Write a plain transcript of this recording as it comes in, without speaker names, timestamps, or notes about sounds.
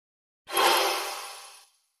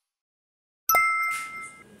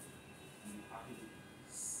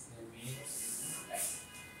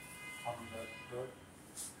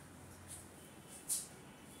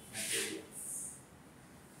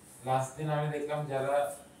Last দিন আমি দেখলাম যারা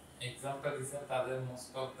এক্সামটা দিয়েছেন তাদের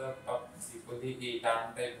মোস্ট অফ দা পিপলই এই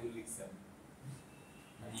টার্মটাই ভুল লিখছেন,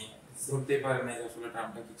 মানে ধরতে পারে না যে আসলে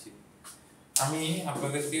টার্মটা কি ছিল। আমি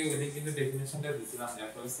আপনাদেরকে ওইদিন কিন্তু ডেফিনেশনটা দিয়েছিলাম যে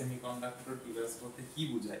আসলে সেমিকন্ডাক্টর ডিভাইস বলতে কি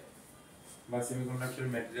বোঝায় বা সেমিকন্ডাক্টর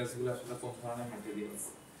ম্যাটেরিয়ালস গুলো আসলে কোন ধরনের ম্যাটেরিয়ালস।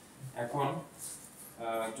 এখন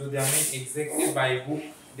যদি আমি এক্স্যাক্টলি বাই বুক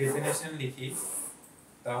ডেফিনেশন লিখি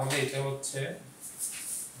তাহলে এটা হচ্ছে,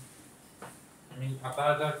 আমি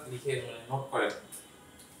আপনারা লিখে মানে নোট করেন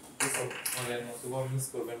নতুবা মিস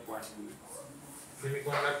করবেন পয়েন্টগুলো।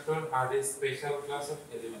 Semiconductor are a special class of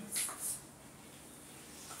elements.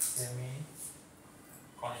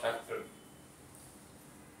 Semiconductor.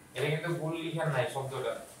 এটা কিন্তু ভুল লিখার নাই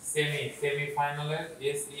শব্দটা। সেমি ফাইনালের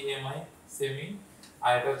SEMI সেমি,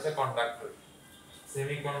 আর এটা হচ্ছে conductor.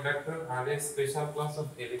 Semiconductor are a special class of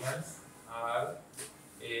elements, are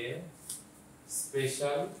a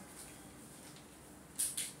special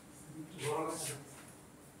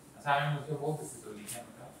আচ্ছা আমি মুখে বলতেছি তো লিখেন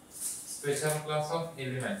ওটা। Special class of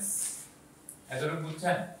elements. এতটুকু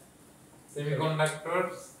বুঝছেন?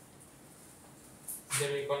 Semiconductors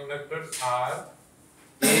are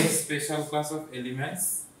a special class of elements.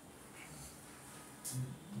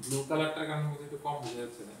 Blue কালারটা কারণ মধ্যে একটু কম বোঝা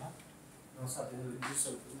যাচ্ছে না?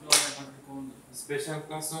 Special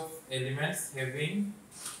class of elements having,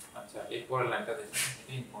 আচ্ছা এই পরের লাইনটা দেখুন,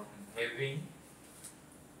 এটা important.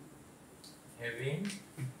 having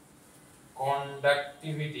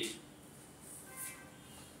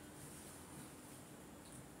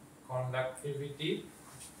conductivity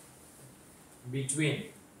between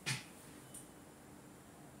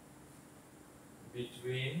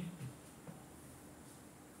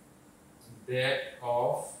that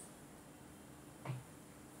of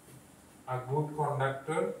a good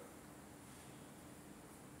conductor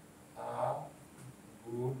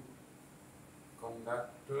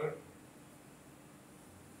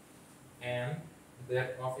and that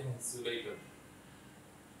of an insulator.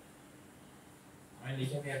 আমি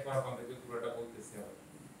লিখে নিয়ে এরপর আপনাদেরকে পুরোটা বলতেছি আবার।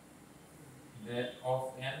 that of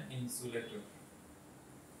an insulator.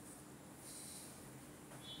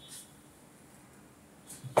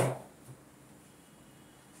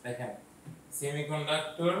 দেখেন,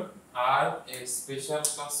 semiconductor are a special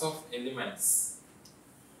class of elements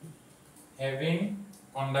having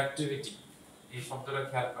conductivity. এই শব্দটা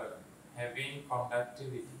খেয়াল করেন, having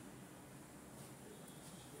conductivity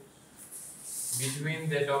between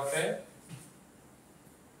that of a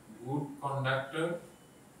good conductor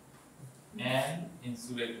and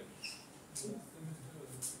insulator.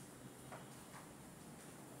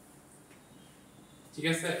 ঠিক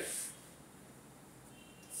আছে,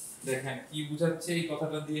 দেখেন কি বোঝাচ্ছে এই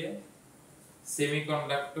কথাটা দিয়ে।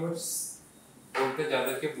 সেমিকন্ডাক্টরস বলতে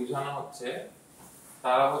যাদেরকে বোঝানো হচ্ছে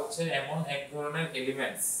তারা হচ্ছে এমন এক ধরনের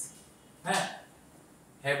এলিমেন্টস, হ্যাঁ,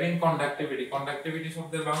 হ্যাভিং কন্ডাক্টিভিটি। কন্ডাক্টিভিটি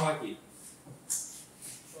শব্দের বাংলা কি?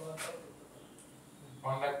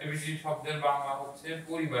 কন্ডাক্টিভিটি শব্দের বাংলা হচ্ছে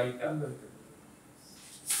পরিবাহিতা।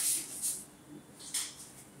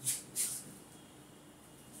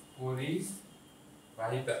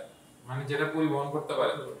 পরিবাহিতা মানে যেটা পরিবহন করতে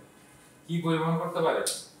পারে। কি পরিবহন করতে পারে?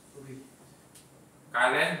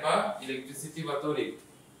 কারেন্ট বা ইলেকট্রিসিটি বা তড়িৎ।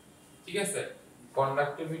 ঠিক আছে,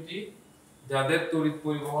 কন্ডাক্টিভিটি যাদের তড়িৎ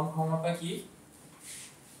পরিবহন ক্ষমতা কি?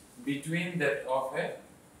 between that of a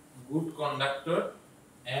good conductor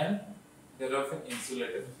and that of an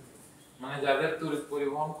insulator. মানে যাদের তড়িৎ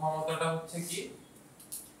পরিবহন ক্ষমতাটা হচ্ছে কি,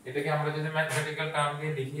 এটাকে আমরা যদি ম্যাথমেটিক্যাল টার্ম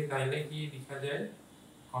দিয়ে লিখি তাহলে কি লেখা যায়?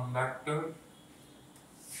 কন্ডাক্টর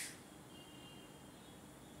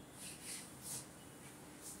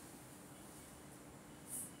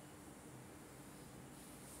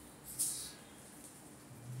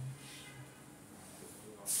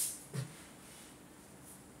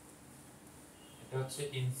এটা হচ্ছে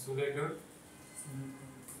insulator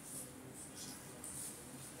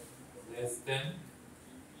less than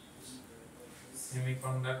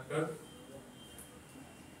semiconductor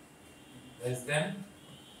less than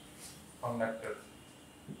conductor.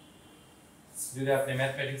 যদি আপনি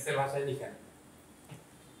ম্যাথমেটিক্স এর ভাষায় লিখেন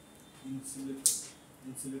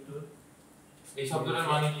ইনসুলেটর, এই শব্দটার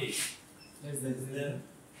মানে কি? less than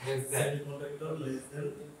semiconductor less than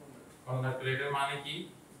conductor। এর মানে কি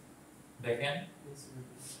দেখেন,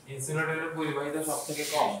 ইনসুলেটরের পরিবাহিতা সবথেকে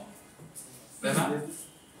কম, তাই না?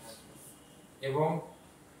 এবং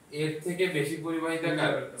এর থেকে বেশি পরিবাহিতা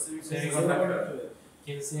কার? সেমিকন্ডাক্টর।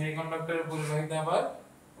 কিন্তু সেমিকন্ডাক্টরের পরিবাহিতা আবার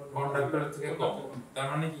কন্ডাক্টরের থেকে কম। তার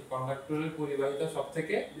মানে কি কন্ডাক্টরের পরিবাহিতা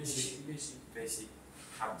সবথেকে বেশি।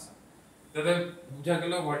 আচ্ছা, তাহলে বুঝা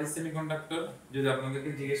গেল হোয়াট ইজ সেমিকন্ডাক্টর। যদি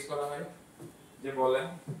আপনাদেরকে জিজ্ঞেস করা হয় যে বলেন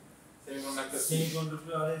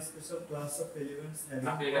Semiconductor are a special class of elements having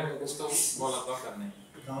আপনি এটা মুখস্থ বলা দরকার নেই।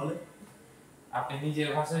 তাহলে আপনি নিজের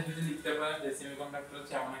ভাষায় যদি লিখতে পারেন যে সেমিকন্ডাক্টর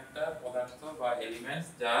হচ্ছে এমন একটা পদার্থ বা এলিমেন্টস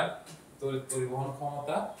যার তড়িৎ পরিবহন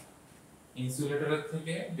ক্ষমতা ইনসুলেটরের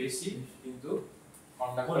থেকে বেশি কিন্তু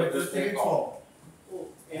কন্ডাক্টরের থেকে কম।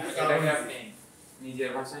 এটাকে আপনি নিজের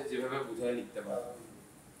ভাষায় যেভাবে বুঝায় লিখতে পারবেন।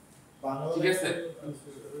 ঠিক আছে?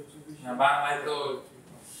 না বাংলায় তো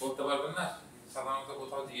বলতে পারবেন না, সাধারণত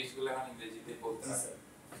কোথাও জিজ্ঞেস করলে এখন ইংরেজিতে বলতে হবে।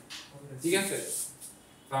 ঠিক আছে?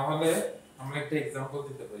 তাহলে আমরা একটা एग्जांपल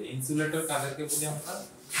দিতে পারি। ইনসুলেটর কাদেরকে বলি আমরা?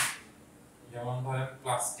 যেমন ধরেন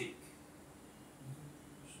প্লাস্টিক।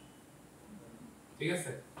 ঠিক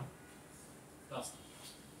আছে?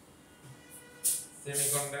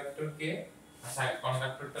 সেমিকন্ডাক্টর কে, আচ্ছা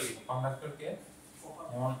কন্ডাক্টরটা লিখি। কন্ডাক্টর কে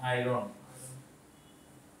যেমন আয়রন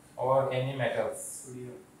or any metals।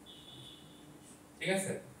 ঠিক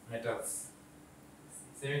আছে? মেটালস।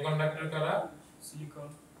 সেমিকন্ডাক্টর কারা? সিলিকন,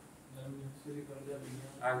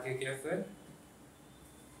 জার্মেনিয়াম আর কে কে আছে?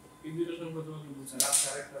 ইন্ডিকেশন সম্পর্কে বলছেন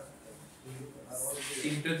আরেকটা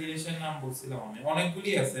তিনটা জিনিসের নাম বলছিলাম আমি,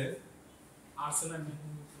 অনেকগুলি আছে। আর্সেনাইড,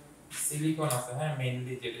 সিলিকন আছে, হ্যাঁ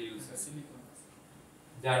মেইনলি যেটা ইউজ হয় সিলিকন,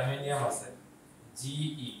 জার্মেনিয়াম আছে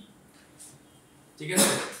GE। ঠিক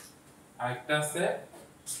আছে? আরেকটা আছে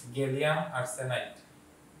gallium arsenide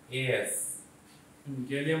AS।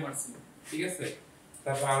 Gallium arsenide. ঠিক আছে?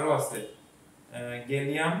 তারপর আরো আছে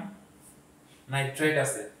গ্যালিয়াম নাইট্রাইট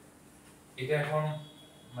আছে। এটা এখন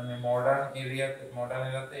মানে মডার্ন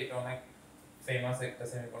এরিয়াতে এটা অনেক ফেমাস একটা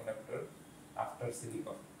semiconductor after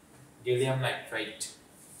silicon, gallium nitrite.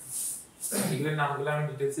 এগুলোর নামগুলো আমি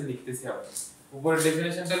ডিটেইলসে লিখতেছি আবার। উপরে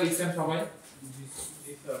ডেফিনিশনটা লিখছেন সবাই?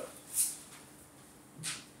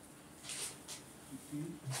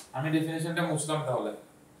 আমি ডেফিনিশনটা মুছলাম তাহলে।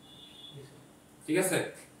 ঠিক আছে?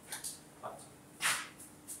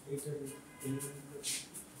 আচ্ছা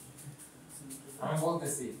আমি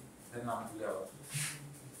বলতেছি এর নামগুলো আবার।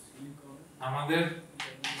 আমাদের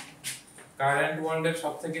কারেন্ট ওয়ার্ল্ডের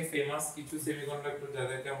সবথেকে ফেমাস কিছু সেমিকন্ডাক্টর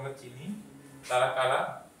যাদেরকে আমরা চিনি তারা কারা?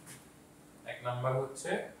 এক নাম্বার হচ্ছে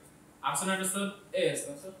arsenide sir S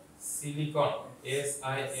sir silicon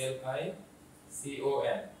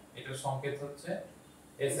SILICON, এটার সংকেত হচ্ছে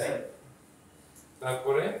SI।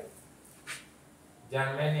 তারপরে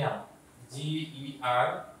জার্মেনিয়াম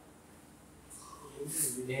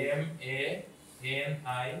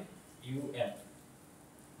GERMANIUM,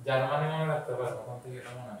 জার্মানি মনে রাখতে পারবেন, ওখান থেকে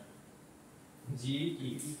এটা মনে আসবে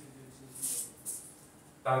GE।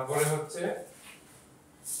 তারপরে হচ্ছে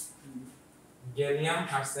গ্যালিয়াম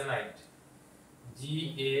আর্সেনাইড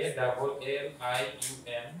GALLIUM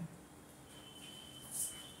ARSENIDE,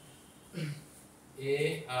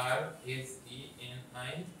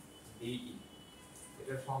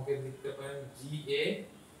 এটার সংকেত লিখতে পারেন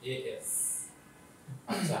GAAS।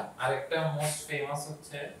 আচ্ছা আরেকটা মোস্ট ফেমাস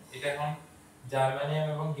হচ্ছে, এটা এখন জার্মানিয়াম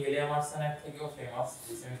এবং গ্যালিয়াম আর্সেনাইড থেকেও ফেমাস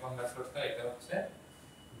যে সেমিকন্ডাক্টরটা, এটা হচ্ছে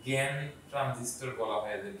গ্যান ট্রানজিস্টর বলা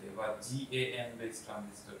হয় এদেরকে, বা GAN বেস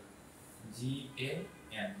ট্রানজিস্টর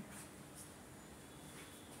GAN।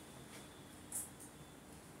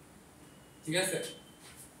 ঠিক আছে?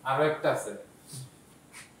 আরো একটা আছে,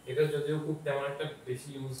 এটা যদিও খুব তেমন একটা বেশি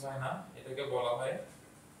ইউজ হয় না, এটাকে বলা হয়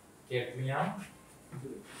ক্যাডমিয়াম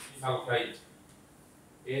সালফাইড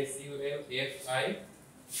SULFIDE।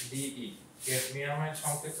 ক্যাডমিয়ামের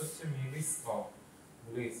সংকেত হচ্ছে মিলিস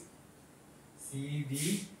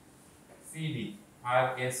CD আর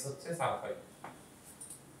S হচ্ছে সালফাইড।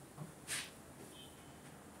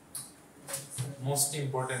 মোস্ট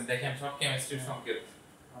ইম্পর্টেন্ট দেখেন সব কেমিস্ট্রির সংকেত।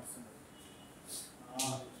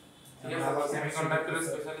 ঠিক আছে? সেমিকন্ডাক্টরের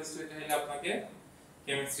স্পেশালিস্ট হইতে হলে আপনাকে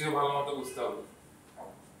কেমিস্ট্রিও ভালোমতো বুঝতে হবে।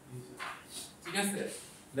 ঠিক আছে?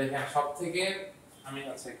 দেখেন সবথেকে আমি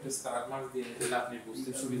আচ্ছা একটু স্টার মার্ক দিয়ে দিলে আপনি বুঝতে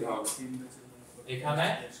সুবিধা হবে। এখানে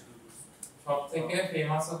সবথেকে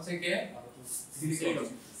ফেমাস হচ্ছে কে?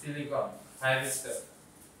 Silicon 5 star.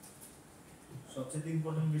 সবচেয়ে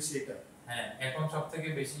ইম্পর্টেন্ট বেশি এটা। হ্যাঁ এখন সবথেকে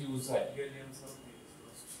বেশি ইউজ হয়।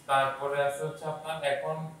 তারপরে আছে হচ্ছে আপনার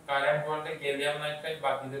এখন কারেন্ট ওয়ার্ল্ডে গ্যালিয়াম নাইট্রাইড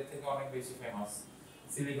বাকিদের থেকে অনেক বেশি ফেমাস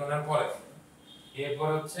সিলিকনের পরে। এরপর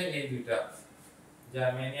হচ্ছে এই দুইটা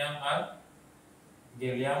জার্মেনিয়াম আর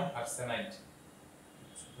গ্যালিয়াম আর্সেনাইড।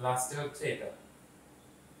 লাস্টে হচ্ছে এটা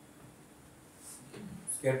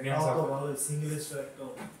ক্যাডমিয়াম সালফাইড। সিঙ্গেল স্টার একটা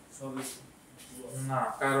সব না,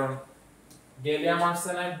 কারণ গ্যালিয়াম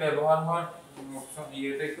আর্সেনাইড ব্যবহার হওয়ার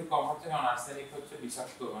ইয়েটা একটু কম হচ্ছে, কারণ আর্সেনিক হচ্ছে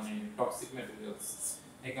বিষাক্ত মানে টক্সিক ম্যাটেরিয়ালস,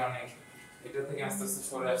 এই কারণে এটা থেকে আস্তে আস্তে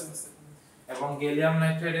সরে আসতেছে। এবং গ্যালিয়াম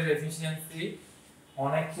নাইট্রাইডের এফিশিয়েন্সি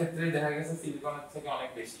অনেক ক্ষেত্রে দেখা গেছে সিলিকনের থেকে অনেক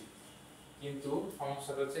বেশি। কিন্তু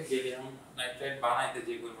সমস্যাটা হচ্ছে গ্যালিয়াম নাইট্রাইড বানাইতে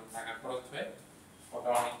যে পরিমাণ টাকা খরচ হয় ওটা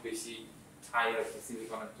অনেক বেশি হাই আছে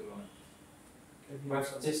সিলিকনের তুলনায়। বাট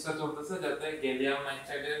চেষ্টা চলতেছে যাতে গ্যালিয়াম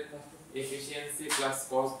নাইট্রাইডের এফিশিয়েন্সি প্লাস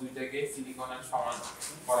কস্ট দুইটাকে সিলিকনের সমান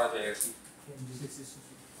করা যায় আর কি।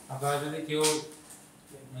 আপনারা যদি কেউ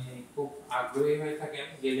মানে খুব আগ্রহী হয়ে থাকেন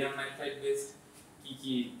গ্যালিয়াম নাইট্রাইড বেসড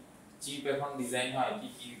কি চিপ এখন ডিজাইন হয় কি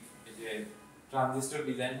যে ট্রানজিস্টর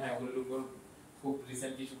ডিজাইন হয় ওগুলোর উপর খুব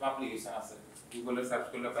রিসেন্ট কিছু পাবলিকেশন আছে, গুগলে সার্চ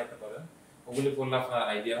করলে পাইতে পারেন। ওগুলো পড়লে আপনার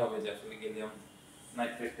আইডিয়া হবে যে আসলে গ্যালিয়াম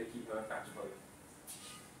নাইট্রাইডটা কিভাবে কাজ করে।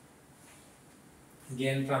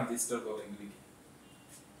 গেন ট্রানজিস্টর বলে এগুলিকে।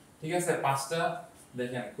 ঠিক আছে, পাঁচটা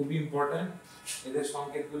দেখেন খুবই ইম্পর্টেন্ট, এদের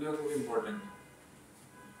সংকেতগুলিও খুব ইম্পর্টেন্ট।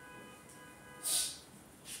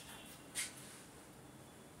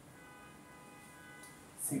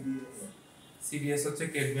 সিডিএস হচ্ছে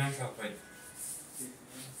ক্যাডমিয়াম সালফাইড।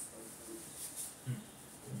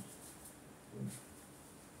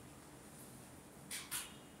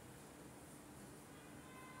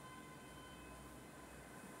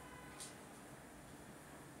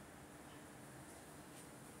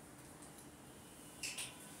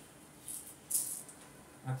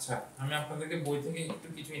 আচ্ছা, আমি আপনাদেরকে বই থেকে একটু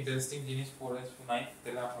কিছু ইন্টারেস্টিং জিনিস পড়ে শোনাই,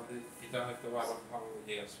 তাহলে আপনাদের এটা হয়তো আরো ভালো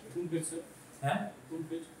বুঝে আসবে। কোন পেজ স্যার? হ্যাঁ, কোন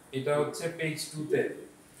পেজ? এটা হচ্ছে পেজ 2 তে।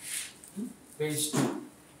 পেজ 2,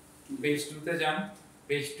 পেজ 2 তে যান।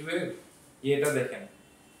 পেজ 2 এর এটা দেখেন।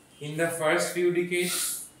 In the first few decades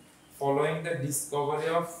following the discovery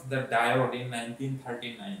of the diode in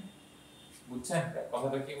 1939, বুঝছেন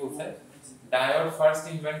কথাটা কি বলছে? ডায়োড ফার্স্ট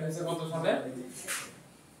ইনভেন্ট হয়েছে কত সালে?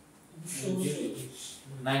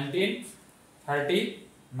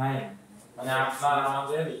 1939, মানে আপনার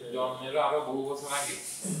আমাদের জন্মের আরো বহু বছর আগে,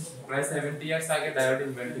 প্রায় 70 ইয়ার্স আগে ডায়োড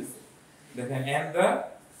ইনভেন্ট হয়েছে। দেখেন, and the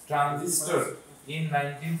transistor in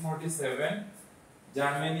 1947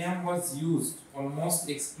 germanium was used almost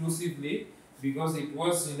exclusively because it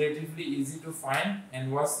was relatively easy to find and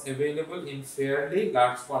was available in fairly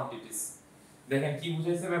large quantities. দেখেন কি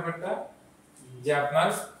বুঝাইছে ব্যাপারটা, যে আপনার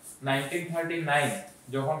 1939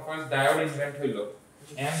 যখন ফার্স্ট ডায়োড ইনভেন্ট হইলো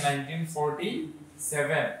and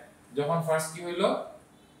 1947 যখন ফার্স্ট কি হইলো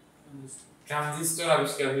ট্রানজিস্টর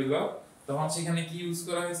আবিষ্কার হইলো, তখন সেখানে কি ইউজ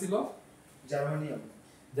করা হয়েছিল?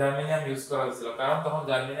 জার্মেনিয়াম ইউজ করা হয়েছিল, কারণ তখন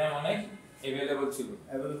জার্মেনিয়াম অনেক अवेलेबल ছিল।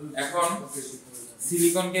 এখন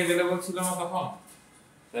সিলিকন কি अवेलेबल ছিল না তখন?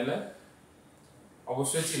 তাহলে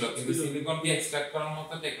অবশ্যই ছিল, কিন্তু সিলিকন কি এক্সট্রাক্ট করার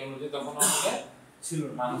মতো টেকনোলজি তখন আমাদের ছিল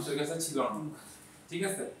না, মানুষের কাছে ছিল না। ঠিক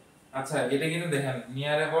আছে, আচ্ছা এটা কিন্তু দেখেন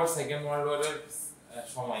নিয়ার অ্যাবাউট সেকেন্ড ওয়ার্ল্ড ওয়ারের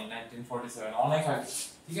সময় 1947, অনেক আগে।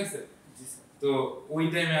 ঠিক আছে, তো ওই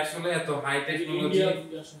টাইমে আসলে এত হাই টেকনোলজি,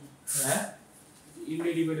 হ্যাঁ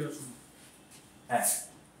ইন্ডিয়া ডিভাইডের সময়, হ্যাঁ,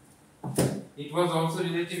 it was also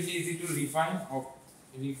relatively easy to refine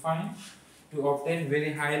to obtain very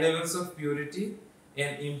high levels of purity,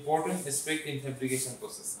 an important aspect in fabrication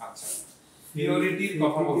process. আচ্ছা, পিউরিটির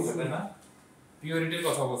কথা বলতে তাই না? পিউরিটির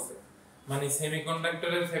কথা বলতে মানে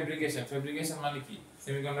সেমিকন্ডাক্টরের ফেব্রিকেশন মানে কি?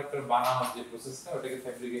 সেমিকন্ডাক্টর বানানোর যে প্রসেসটা ওটাকে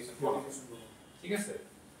ফেব্রিকেশন বলা হয়। ঠিক আছে,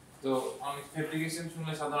 তো অনেক ফেব্রিকেশন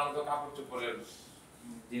শুনলে সাধারণত কাপড় চোপড়ের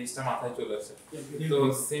জিনিসটা মাথায় চলে আসে, তো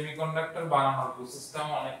সেমিকন্ডাক্টর বানানোর প্রসেসটাও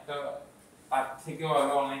অনেকটা তার থেকেও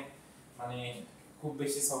আরো অনেক মানে খুব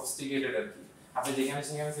বেশি সফিস্টিকেটেড আর কি। আপনি যেখানে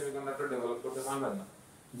সেখানে সেমিকন্ডাক্টর ডেভেলপ করতে পারবেন না।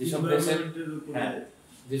 যেসব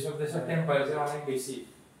দেশের টেম্পারেচার অনেক বেশি,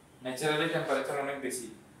 ন্যাচারালি টেম্পারেচার অনেক বেশি,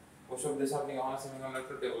 ওসব দেশে আপনি কখনো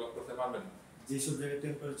সেমিকন্ডাক্টর ডেভেলপ করতে পারবেন না। যেসব জায়গায়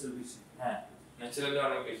টেম্পারেচার বেশি, হ্যাঁ ন্যাচারালি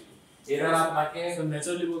অনেক বেশি। এরা আপনাকে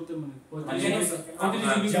ন্যাচারালি বলতে মানে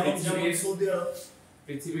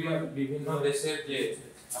পৃথিবীর বিভিন্ন দেশের যে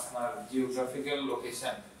আপনার জিওগ্রাফিক্যাল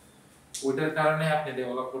লোকেশন, ওটার কারণে আপনি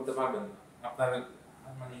ডেভেলপ করতে পারবেন না। আপনার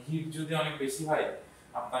মানে হিট যদি অনেক বেশি হয়,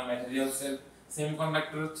 আপনার ম্যাটেরিয়ালসের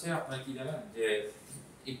সেমিকন্ডাক্টর হচ্ছে আপনার কি জানেন যে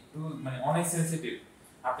একটু মানে অনেক সেনসিটিভ।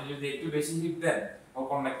 আপনি যদি একটু বেশি হিট দেন ও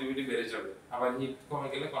কন্ডাক্টিভিটি বেড়ে যাবে, আবার হিট কমে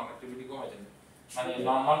গেলে কন্ডাক্টিভিটি কমে যাবে, মানে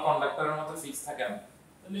নরমাল কন্ডাক্টরের মতো ফিক্স থাকে না।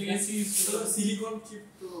 সিলিকন চিপ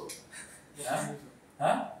তো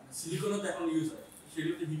হ্যাঁ সিলিকনও তো এখন ইউজ হয়,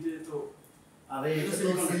 সেগুলোতে হিটে তো আরে এটা তো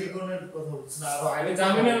সিলিকনের কথা বলছ না, আরো আগে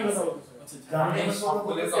জার্মানিয়ার কথা বলতেছে। আচ্ছা জার্মানিয়ার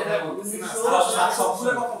সকলের কথা বলতেছি না,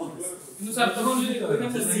 সবগুলোর কথা বলতেছি, কিন্তু স্যার তখন যদি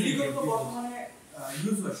সিলিকন তো বর্তমানে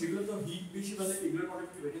ইউজ হয়, সেগুলো তো হিট বেশি পেলে এগুলোর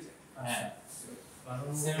কন্ডাক্টিভিটি বেড়ে যায়। হ্যাঁ,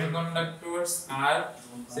 semiconductors have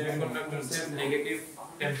negative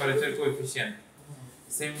temperature coefficient.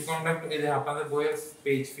 Semiconductor এই যে আপনাদের বইয়ের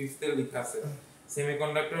পেজ 5 তে লেখা আছে,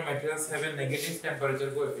 semiconductor materials have a negative temperature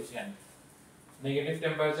coefficient. Negative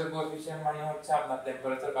temperature coefficient মানে হচ্ছে আপনার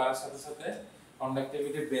টেম্পারেচার বাড়ার সাথে সাথে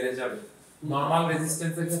কন্ডাক্টিভিটি বেড়ে যাবে। নরমাল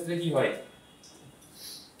রেজিস্ট্যান্সের ক্ষেত্রে কি হয়?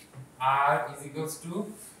 R is equals to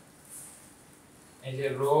এই যে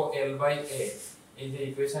rho L by A, এই যে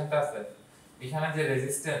ইকুয়েশনটা আছে এখানে যে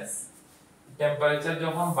রেজিস্ট্যান্স টেম্পারেচার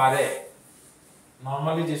যখন বাড়ে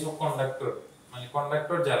নরমালি যেসব কন্ডাক্টর মানে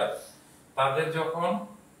কন্ডাক্টর যারা তাদের যখন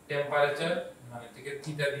টেম্পারেচার মানে থেকে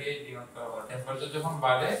থিটা দিয়ে ডিনোট করা হয় টেম্পারেচার যখন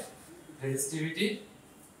বাড়ে রেজিস্টিভিটি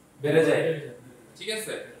বেড়ে যায় ঠিক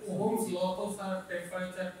আছে ওহমস ল তো স্যার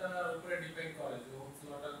টেম্পারেচারটার উপরে ডিপেন্ড করে যে ওহমস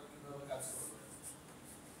লটা কিভাবে কাজ করবে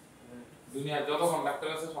দুনিয়ার যত কন্ডাক্টর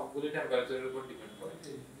আছে সবগুলি টেম্পারেচারের উপর ডিপেন্ড করে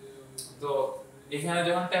তো এখানে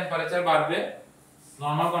যখন টেম্পারেচার বাড়বে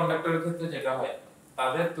নরমাল কন্ডাক্টরের ক্ষেত্রে যেটা হয়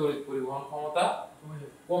তাদের তড়িৎ পরিবহন ক্ষমতা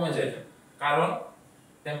কমে যায় কারণ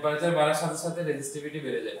টেম্পারেচার বাড়ার সাথে সাথে রেজিস্টিভিটি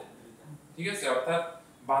বেড়ে যায় ঠিক আছে অর্থাৎ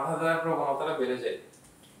বাধা দেওয়ার প্রবণতাটা বেড়ে যায়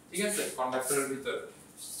ঠিক আছে কন্ডাক্টরের ভিতর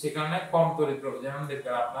সে কারণে কম তড়িৎ প্রবাহ যেমন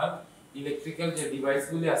দেখবেন আপনার ইলেকট্রিক্যাল যে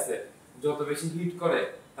ডিভাইসগুলি আছে যত বেশি হিট করে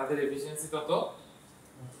তাদের এফিশিয়েন্সি তত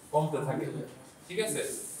কমতে থাকে ঠিক আছে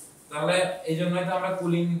তাহলে এই জন্যই তো আমরা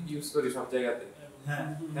কুলিং ইউজ করি সব জায়গাতে হ্যাঁ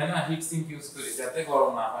তাই না হিট সিঙ্ক ইউজ করি যাতে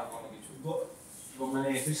গরম না হয় কোনো কিছু মানে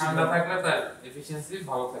ঠান্ডা থাকলে তার এফিশিয়েন্সি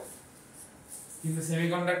ভালো থাকে কিন্তু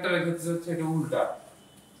সেমিকন্ডাক্টরের ক্ষেত্রে হচ্ছে এটা উল্টা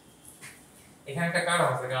এখানে একটা কারণ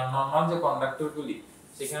আছে কারণ নরমাল যে কন্ডাক্টরগুলি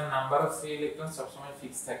সেখানে নাম্বার অফ ফ্রি ইলেকট্রন সবসময়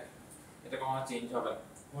ফিক্স থাকে এটা কখনো চেঞ্জ হবে না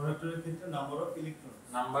কন্ডাক্টরের ক্ষেত্রে number of electron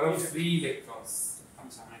number of free electrons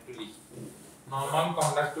আচ্ছা আমি একটু লিখি নরমাল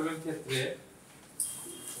কন্ডাক্টরের ক্ষেত্রে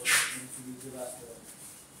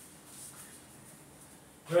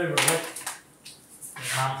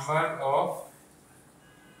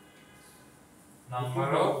number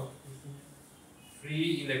of free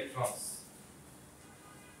electrons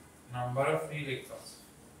number of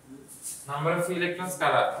free electrons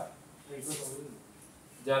কারা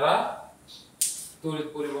যারা তড়িৎ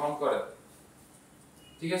পরিবহন করে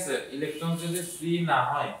ঠিক আছে ইলেকট্রন যদি ফ্রি না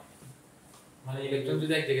হয় মানে ইলেকট্রন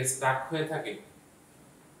যদি এক জায়গায় স্টাক হয়ে থাকে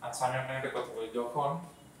আচ্ছা আমি আপনাকে একটা কথা বলি যখন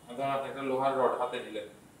ধরুন আপনি একটা লোহার রড হাতে নিলেন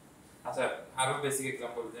আচ্ছা আরো বেসিক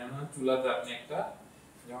एग्जांपल যেমন চুলাতে আপনি একটা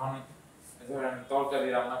যখন ধরেন তরকারি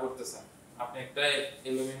রান্না করতেছেন আপনি একটা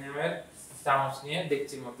অ্যালুমিনিয়ামের চামচ নিয়ে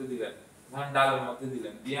ডেকচির মধ্যে দিলেন ধরেন ডালের মধ্যে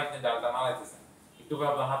দিলেন দিয়ে আপনি ডালটা নাড়াইতেছেন একটু পর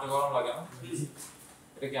আপনার হাতে গরম লাগে না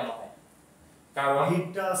এটা কেন হয় কারণ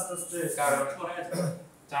হিটটা আস্তে আস্তে কারণ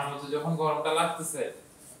চামচে যখন গরমটা লাগতেছে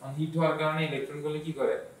তখন হিট হওয়ার কারণে ইলেকট্রনগুলো কি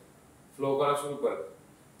করে ফ্লো করা শুরু করে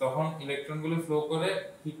তখন ইলেকট্রনগুলো ফ্লো করে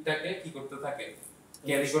হিটটাকে কি করতে থাকে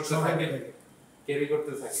ক্যারি করতে থাকে ক্যারি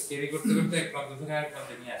করতে করতে এক প্রান্ত থেকে আরেক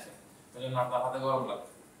প্রান্তে নিয়ে আসে তাহলে আপনার হাতে গরম লাগে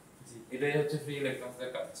এটাই হচ্ছে ফ্রি ইলেকট্রনসের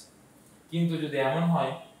কাজ কিন্তু যদি এমন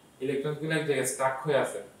হয় ইলেকট্রনগুলো এক জায়গায় স্টাক হয়ে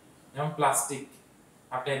আছে যেমন প্লাস্টিক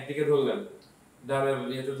আপনি একদিকে ধরলেন ডালের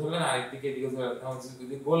ইয়েতে ধরলেন আর একদিকে এদিকে ধরলেন তাহলে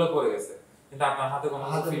যদি গলে পড়ে গেছে কিন্তু আপনার হাতে কোনো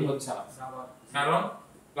ফিল হচ্ছে না কারণ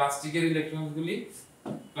প্লাস্টিকের ইলেকট্রনগুলি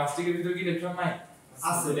প্লাস্টিকের ভিতরে কি ইলেকট্রন নাই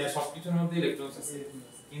আছে সবকিছুর মধ্যে ইলেকট্রন আছে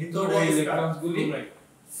কিন্তু ওই ইলেকট্রনগুলি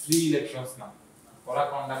ফ্রি ইলেকট্রনস না ওরা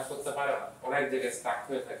কন্ডাক্ট করতে পারে না ওরা এক জায়গায় স্টাক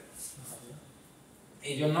হয়ে থাকে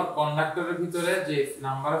এইজন্য কন্ডাক্টরের ভিতরে যে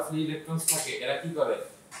নাম্বার অফ ফ্রি ইলেকট্রনস থাকে এরা কি করে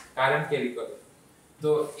কারেন্ট ক্যারি করে তো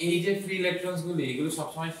এই যে ফ্রি ইলেকট্রনস গুলি এগুলো সব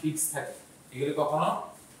সময় ফিক্স থাকে এগুলো কখনো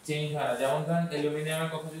চেঞ্জ হয় না যেমন ধরেন অ্যালুমিনিয়ামের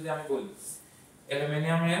কথা যদি আমি বলি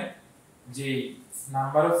অ্যালুমিনিয়ামের যে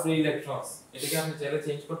নাম্বার অফ ফ্রি ইলেকট্রনস এটাকে আপনি চাইলে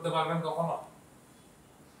চেঞ্জ করতে পারবেন কখনো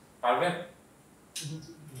পারবেন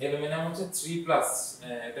অ্যালুমিনিয়াম হচ্ছে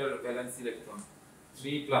 3+ এটার ভ্যালেন্স ইলেকট্রন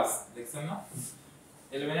 3+ দেখছেন না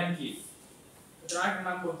অ্যালুমিনিয়াম কি এটা একটা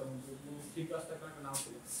নাম বলতাম 3+ টাকা একটা নাম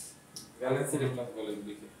ছিল ভ্যালেন্স ইলেকট্রন বলে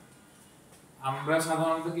লিখে আমরা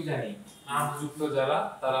সাধারণত কি জানি যুক্ত যারা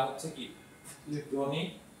তারা হচ্ছে কি ধনী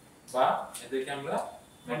বা এদেরকে আমরা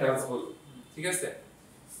মেটালস বলি ঠিক আছে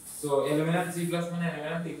তো অ্যালুমিনিয়াম 3+ মানে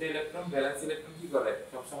অ্যালুমিনিয়াম তিনটা ইলেকট্রন ভ্যালেন্স ইলেকট্রন কি করে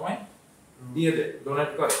সব সময় দিয়ে দেয়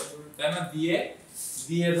ডোনেট করে তাই না দিয়ে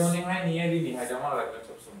ধনী হয় নিয়ে ঋণী হয় যেমন রাখবেন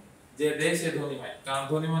সব সময় যে দেয় সে ধনী হয় কারণ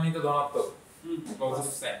ধনী মানে তো ধনাত্মক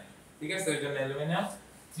পজিটিভ সাইন ঠিক আছে ওই জন্য অ্যালুমিনিয়াম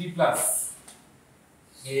 3+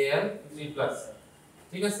 Al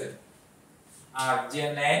 3+ ঠিক আছে আর যে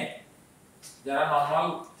নেয় যারা নরমাল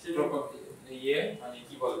মানে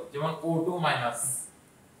কি বলে যেমন O2-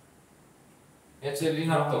 হচ্ছে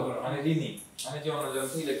ঋণাত্মক মানে ঋণী মানে যে অন্য জায়গা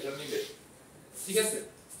থেকে ইলেকট্রন নিবে ঠিক আছে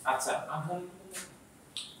আচ্ছা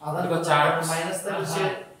আধান এটা চার্জ মাইনাস থাকলে সে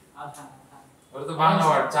আধান ওটা তো বাংলা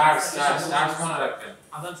ওয়ার্ড চার্জ মনে রাখবেন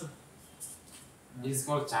আধান শুধু ইজ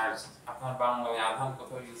কল্ড চার্জ আপনার বাংলায় আধান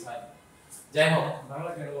কোথাও ইউজ হয় না যাই হোক বাংলা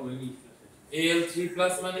কেন বলে ইংলিশ Al3+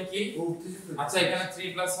 মানে কি আচ্ছা এখানে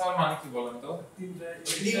 3+ হওয়ার মানে কি বলেন তো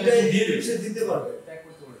তিনটা সে দিতে পারবে ট্যাগ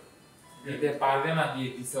করতে পারে দিতে পারবে না দিয়ে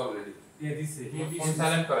দিছে অলরেডি দিয়ে দিছে ফোন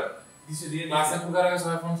সাইলেন্ট করেন দিছে দিয়ে ক্লাসে ঢোকার আগে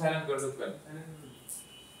সবাই ফোন সাইলেন্ট করে ঢুকবেন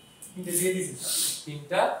তিনটা দিয়ে দিছি স্যার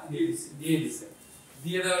তিনটা দিয়ে দিছে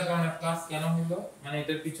দিয়ে দেওয়ার কারণে প্লাস কেন হলো মানে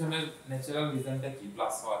এটার পিছনের ন্যাচারাল রিজনটা কি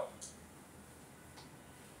প্লাস হওয়ার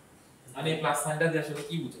মানে প্লাস সাইনটা দিয়ে আসলে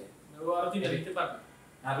কি বোঝায় আরো তিনটা দিতে পারবে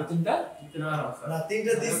আরো তিনটা দিতে না পারো না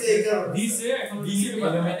তিনটা দিছে এই কারণে দিছে এখন দিছে দিতে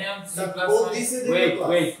অ্যালুমিনিয়াম 3+ ও দিছে দেখে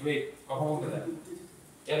ওয়েট কথা বলতে দেন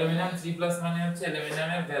অ্যালুমিনিয়াম 3+ মানে হচ্ছে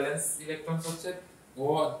অ্যালুমিনিয়ামের ব্যালেন্স ইলেকট্রন হচ্ছে ও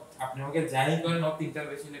আপনি ওকে জানি করেন ও তিনটার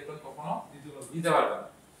বেশি ইলেকট্রন কখনো দিতে পারবে না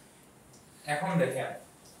এখন দেখেন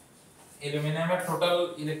অ্যালুমিনিয়ামের টোটাল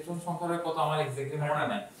ইলেকট্রন সংখ্যা কত আমার এক্স্যাক্টলি মনে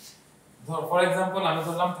নাই ফর एग्जांपल আমি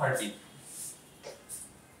ধরলাম 30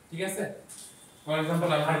 ঠিক আছে ফর एग्जांपल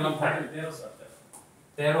আমি ধরলাম 30 13 স্যার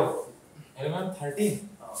 13 অ্যালুমিনিয়াম 13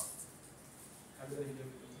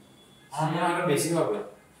 আমার আরো বেশি হবে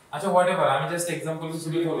আচ্ছা হোয়াটএভার আমি জাস্ট एग्जांपल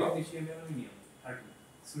হিসেবে বললাম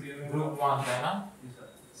গ্রুপ 1 তাই না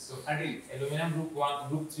so 30 aluminium group 1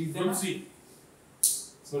 group 3 group 3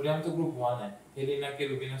 sodium তো গ্रुप 1 है हेलिना के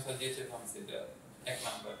रुबिना सजेशन हमसे एक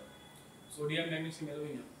number sodium magnesium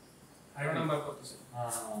aluminium 8 number করতেছে हां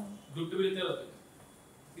গ্রুপ টেবিলে 13 তে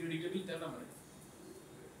পিরিয়ডিক টেবিল 13 নম্বরে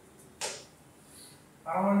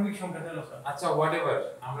পারমাণবিক সংখ্যা 13 স্যার আচ্ছা হোয়াটএভার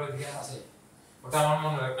আমরা জ্ঞান আছে ওটা আমার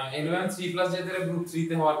মনে রাখলাম এলুমিনিয়াম 3+ যেটা গ্রুপ 3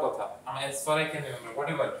 তে হওয়ার কথা আমরা S for I can remember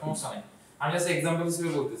whatever সমস্যা নাই আমি জাস্ট एग्जांपल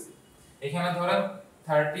হিসেবে বলতেছি এখানে ধরেন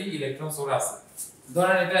 30 ইলেকট্রন সোর আছে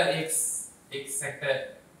ধরেন এটা x একটা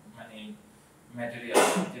মানে ম্যাটেরিয়াল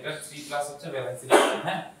যেটা 3+ হচ্ছে ব্যালেন্স ইলেকট্রন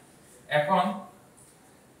হ্যাঁ এখন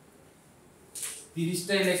 30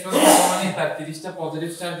 টা ইলেকট্রন মানে তার 30 টা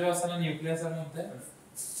পজিটিভ চার্জও আছে না নিউক্লিয়াসের মধ্যে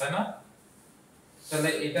তাই না তাহলে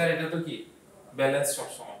এটা তো কি ব্যালেন্স সব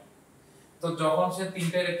সময় তো যখন সে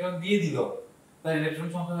তিনটা ইলেকট্রন দিয়ে দিল তার ইলেকট্রন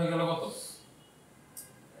সংখ্যা হয়ে গেল কত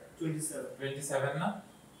 27 না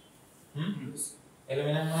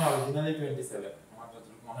অ্যালুমিনিয়াম মানে অরিজিনালি 27 আমার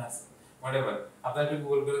যতটুকু মনে আছে হোয়াটএভার আপনারা একটু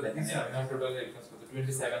গুগল করে দেখেন অ্যালুমিনিয়াম টোটাল ইলেকট্রন কত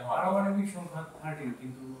 27 হয় পারমাণবিক সংখ্যা 13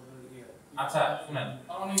 কিন্তু আচ্ছা শুনেন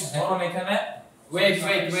এখন এখানে ওয়েট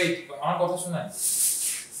আমার কথা শুনেন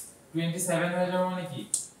 27 হয়ে যাবে মানে কি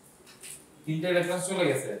তিনটা ইলেকট্রন চলে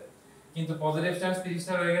গেছে কিন্তু পজিটিভ চার্জ 30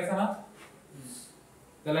 টা রয়ে গেছে না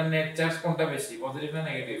তাহলে নেট চার্জ কোনটা বেশি পজিটিভ না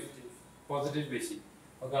নেগেটিভ পজিটিভ বেশি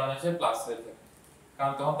ওই কারণে সে প্লাস হয়ে থাকে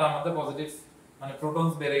কারণ তখন তার মধ্যে পজিটিভ মানে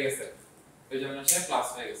প্রোটনস বেড়ে গেছে এই জন্য সে প্লাস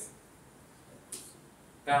হয়ে গেছে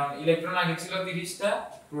কারণ ইলেকট্রন আগে ছিল 30 টা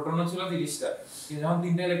প্রোটনও ছিল 30 টা কিন্তু যখন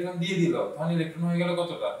তিনটা ইলেকট্রন দিয়ে দিল তখন ইলেকট্রন হয়ে গেল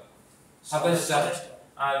কতটা 27 টা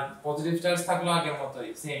আর পজিটিভ চার্জ থাকলো আগের মতই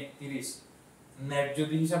সেম 30 নেট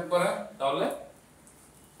যদি হিসাব করে তাহলে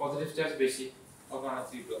পজিটিভ চার্জ বেশি ওই কারণে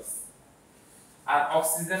 3+ আর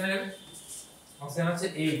অক্সিজেন হচ্ছে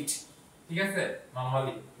 8 ঠিক আছে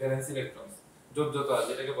নরমালি ব্যালেন্স ইলেকট্রন যত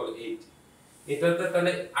যেটাকে বলে 8 এটাতে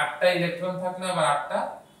তাহলে 8টা ইলেকট্রন থাকলে আবার 8টা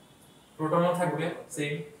প্রোটনও থাকবে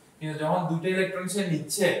সেম কিন্তু যখন দুটো ইলেকট্রন সে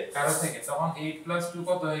নিচ্ছে কারো থেকে তখন 8 + 2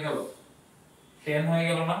 কত হয়ে গেল 10 হয়ে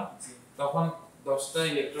গেল না তখন 10টা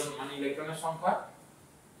ইলেকট্রন মানে ইলেকট্রনের সংখ্যা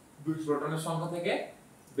দুই প্রোটনের সংখ্যা থেকে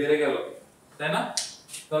বেড়ে গেল তাই না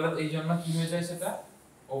তাহলে এই জন্য কি হয়ে যায় সেটা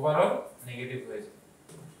ওভারঅল নেগেটিভ হয়ে যায়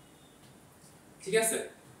ঠিক আছে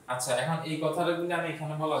আচ্ছা এখন এই কথাগুলো আমি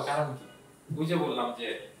এখানে বলার কারণ কি বুঝে বললাম যে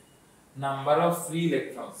নাম্বার অফ ফ্রি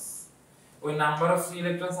ইলেকট্রনস ওই নাম্বার অফ ফ্রি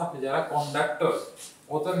ইলেকট্রনস আপনি যারা কন্ডাক্টর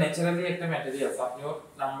ও তো ন্যাচারালি একটা ম্যাটেরিয়ালস আপনি ওর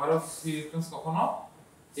নাম্বার অফ ফ্রি ইলেকট্রনস কখনো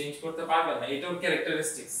চেঞ্জ করতে পারবেন না এটা ওর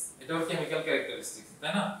ক্যারেক্টারিস্টিক্স এটা ওর কেমিক্যাল ক্যারেক্টারিস্টিক্স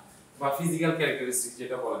তাই না বা ফিজিক্যাল ক্যারেক্টারিস্টিক্স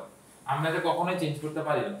যেটা বলেন আমরা এটা কখনোই চেঞ্জ করতে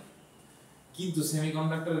পারি না কিন্তু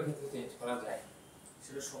সেমিকন্ডাক্টরের ক্ষেত্রে চেঞ্জ করা যায়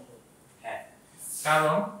সেটা সম্ভব হ্যাঁ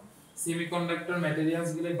কারণ সেমিকন্ডাক্টর ম্যাটেরিয়ালস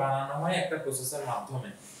গুলো বানানো হয় একটা প্রসেসের মাধ্যমে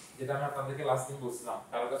যেটা আমি আপনাদেরকে লাস্ট দিন বলছিলাম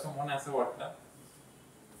কারোর কাছে মনে আছে ওয়ার্ডটা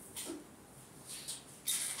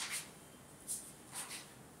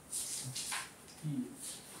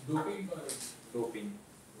ডোপিং করে ডোপিং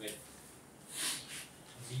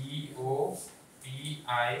DOPING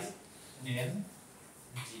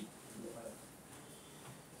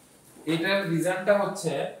এটার রিজনটা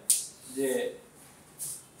হচ্ছে যে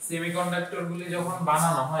সেমিকন্ডাক্টর গুলি যখন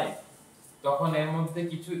বানানো হয় তখন এর মধ্যে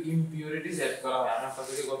কিছু ইমপিউরিটিজ এড করা হয় আমি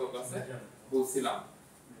আপনাদেরকে গত ক্লাসে বলছিলাম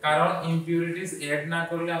কারণ ইমপিউরিটিজ এড না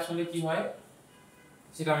করলে আসলে কি হয়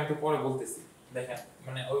সেটা আমি একটু পরে বলতেছি দেখেন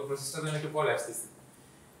মানে ওই প্রসেসটা আমি একটু পরে আসতেছি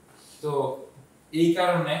তো এই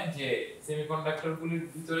কারণে যে সেমিকন্ডাক্টর গুলির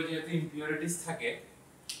ভিতরে যেহেতু ইমপিউরিটিজ থাকে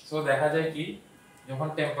সো দেখা যায় কি যখন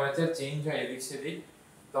টেম্পারেচার চেঞ্জ হয় এদিক সেদিক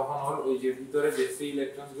তখন ওর ওই যে ভিতরে যে ফ্রি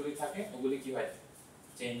ইলেকট্রনস গুলি থাকে ওগুলি কি হয়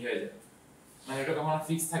চেঞ্জ হয়ে যায় মানে এটা কখনো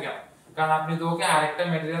ফিক্স থাকে না কারণ আপনি তো ওকে আরেকটা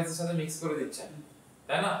ম্যাটেরিয়ালস এর সাথে মিক্স করে দিচ্ছেন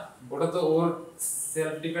তাই না ওটা তো ওর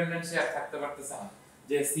সেলফ ডিপেন্ডেন্সি আর থাকতে পারতেছে না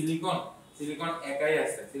যে সিলিকন একাই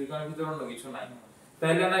আছে সিলিকনের ভিতরে অন্য কিছু নাই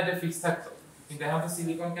তাইলে না এটা ফিক্স থাকতো, কিন্তু এখন তো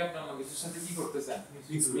সিলিকনকে আপনি অন্য কিছুর সাথে কি করতেছেন,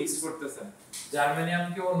 মিক্স করতেছেন,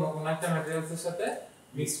 জার্মেনিয়ামকে অন্য কোনো একটা ম্যাটেরিয়ালসের সাথে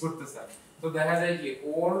মিক্স করতেছেন। তো দেখা যায় কি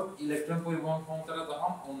ওর ইলেকট্রন পরিবহন ক্ষমতাটা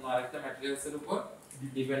তখন অন্য আরেকটা ম্যাটেরিয়ালসের উপর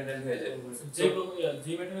ডিপেন্ডেন্ট হয়ে যায়। যে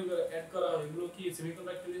ম্যাটেরিয়ালগুলো অ্যাড করা হয় এগুলো কি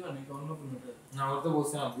সেমিকন্ডাক্টরই হয় নাকি অন্য কোনো ম্যাটেরিয়াল? না, ওটা তো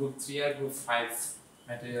বলছিলাম গ্রুপ 3 আর গ্রুপ 5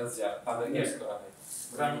 ম্যাটেরিয়ালস যা তাদেরকে অ্যাড করা হয়,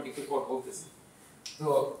 ওটা আমি একটু পর বলতেছি। তো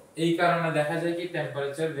এই কারণে দেখা যায় কি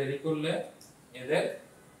টেম্পারেচার ভেরি করলে এদের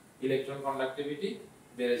ইলেকট্রন কন্ডাক্টিভিটি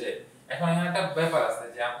বেড়ে যায়। এখন এখানে একটা ব্যাপার আছে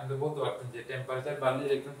যে আপনি তো বলতে পারতেন যে টেম্পারেচার বাড়লে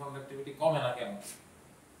ইলেকট্রন কন্ডাক্টিভিটি কমে না কেন,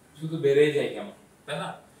 শুধু বেড়েই যায় কেন, তাই না?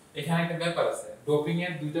 এখানে একটা ব্যাপার আছে, ডোপিং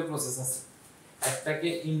এর দুইটা প্রসেস আছে, একটাকে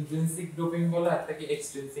ইন্ট্রিনসিক ডোপিং বলে, একটাকে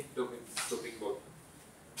এক্সট্রিনসিক ডোপিং বলে।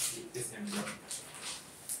 লিখতেছি আমি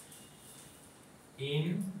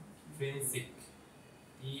ইন্ট্রিনসিক,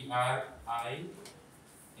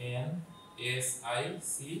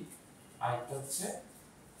 INSIC, আর একটা হচ্ছে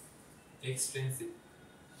এক্সট্রিনসিক।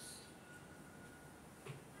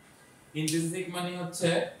 ইন্ট্রিনসিক মানে হচ্ছে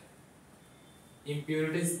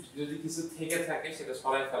ইমপিউরিটিস যদি কিছু থেকে থাকে সেটা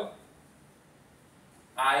সরাই ফেলা,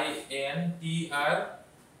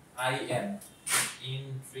 INTRIN,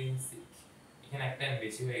 ইন্ট্রিনসিক, এখানে একটা n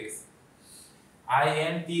বেশি হয়ে গেছে,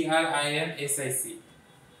 INTRINSIC,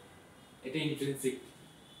 এটা ইন্ট্রিনসিক।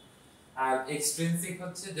 আর এক্সট্রিনসিক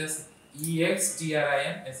হচ্ছে জাস্ট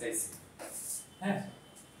EXTRINSIC। হ্যাঁ,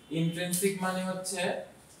 ইন্ট্রিনসিক মানে হচ্ছে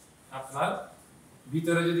আপনার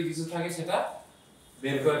ভিতরে যদি কিছু থাকে সেটা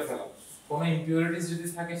বের করে ফেলা, কোনো ইমপিউরিটিস যদি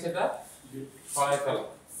থাকে সেটা সরাই ফেলা।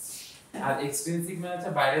 আর এক্সট্রিনসিক মানে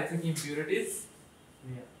হচ্ছে বাইরে থেকে ইমপিউরিটিস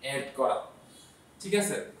অ্যাড করা। ঠিক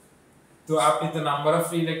আছে, তো আপনি তো নাম্বার অফ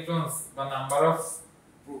ফ্রি ইলেকট্রনস বা নাম্বার অফ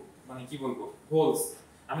মানে কি বলবো হোলস,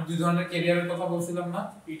 আমি দুই ধরনের ক্যারিয়ারের কথা বলছিলাম না,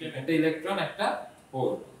 একটা ইলেকট্রন একটা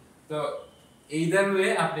হোল। তো এইদার ওয়ে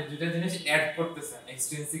আপনি দুইটা জিনিস অ্যাড করতেছেন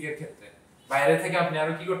এক্সট্রিনসিক এর ক্ষেত্রে, বাইরে থেকে আপনি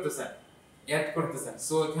আরো কি করতেছেন, অ্যাড করতেছেন।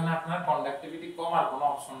 সো এখানে আপনার কন্ডাক্টিভিটি কমার কোনো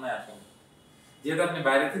অপশন নাই আসলে, যেহেতু আপনি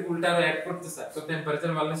বাইরে থেকে উল্টা আরো অ্যাড করতেছেন, তো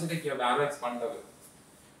টেম্পারেচার বাড়লে সেটা কি হবে, আরো এক্সপ্যান্ড হবে,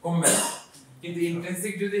 কমবে না। কিন্তু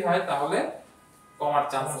ইন্ট্রিনসিক যদি হয় তাহলে কমার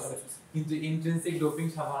চান্স আছে, কিন্তু ইন্ট্রিনসিক ডোপিং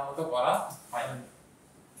সাধারণত করা হয় না।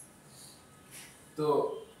 তো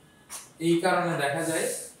এই কারণে দেখা যায়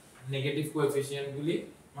নেগেটিভ কোএফিসিয়েন্ট গুলি,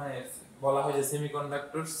 মানে বলা হয় যে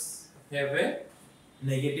semiconductors have a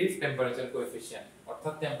negative temperature coefficient,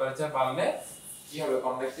 অর্থাৎ টেম্পারেচার বাড়লে কি হবে,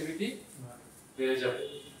 কন্ডাক্টিভিটি বেড়ে যাবে।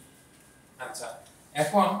 আচ্ছা,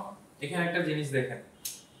 এখন এখানে একটা জিনিস দেখেন,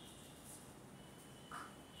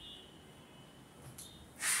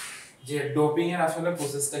 যে ডোপিং এর আসলে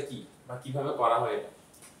প্রসেসটা কি বা কিভাবে করা হয় এটা।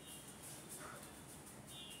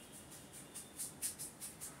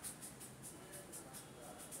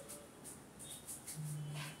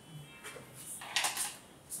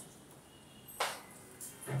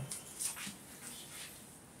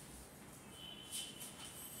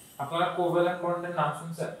 আপনারা কোভ্যালেন্ট বন্ডের নাম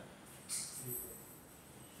শুনছেন?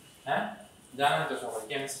 হ্যাঁ, জানেন তো সবাই,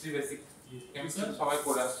 কেমিস্ট্রি বেসিক, কেমিস্ট্রি সবাই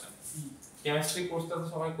করে আসছেন, কেমিস্ট্রি কোর্সটা তো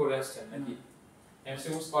সবাই করে আসছেন নাকি?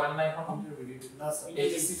 কেমিস্ট্রি কোর্স করেন না এখন? না স্যার,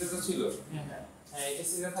 এইচএসসি তে তো ছিল। হ্যাঁ,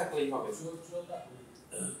 এইচএসসি তে থাকলেই হবে।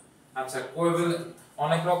 আচ্ছা, কোভ্যালেন্ট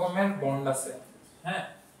অনেক রকমের বন্ড আছে। হ্যাঁ,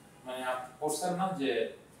 মানে আপনি পড়ছেন না যে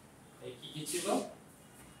এই কি কি ছিল,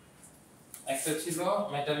 একটা ছিল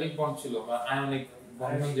মেটালিক বন্ড ছিল বা আয়নিক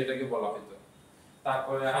বন্ধন যেটাকে বলা হতো,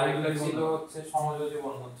 তারপরে আরেকটা ছিল হচ্ছে সমযোজী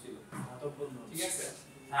বন্ধন ছিল, ধাতব বন্ধন। ঠিক আছে,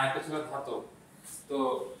 হ্যাঁ এটা ছিল ধাতব। তো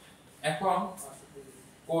এখন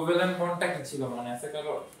কোভ্যালেন্ট বন্ডটা কি ছিল মনে আছে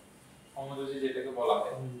কারো? সমযোজী যেটাকে বলা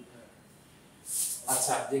হয়।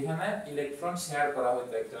 আচ্ছা, যেখানে ইলেকট্রন শেয়ার করা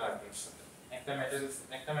হতো একটা আরেকটার সাথে, একটা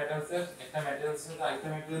মেটালসের সাথে আরেকটা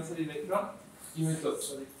মেটালসের ইলেকট্রন কি হতো,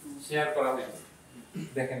 শেয়ার করা হতো।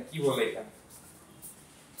 দেখেন কি বলে এখানে,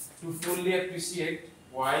 to fully appreciate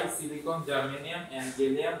why silicon, germanium and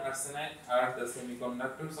gallium arsenide are the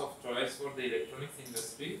semiconductors of choice for the electronics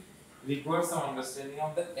industry requires some understanding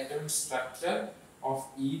of the atom structure of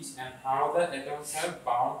each and how the atoms are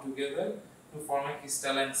bound together to form a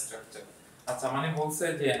crystalline structure. আচ্ছা, মানে বলছে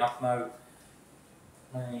যে আপনার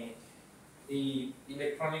মানে এই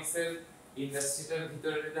electronics এর ইন্ডাস্ট্রিটার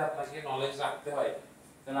ভিতরে যদি আপনাকে নলেজ রাখতে হয়,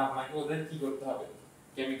 তাহলে আপনাকে ওদের কি করতে হবে,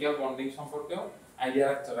 কেমিক্যাল বন্ডিং সম্পর্কেও আইডিয়া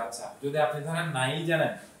রাখতে হবে। আচ্ছা, যদি আপনি ধরেন নাই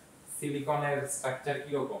জানেন সিলিকনের স্ট্রাকচার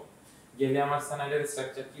কি রকম, গ্যালিয়াম আর্সেনাইডের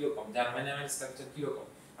স্ট্রাকচার কি রকম, জার্মানিয়ামের স্ট্রাকচার কি রকম,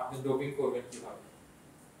 আপনি ডোপিং করবেন কিভাবে?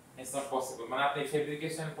 ইটস নট পসিবল, মানে আপনি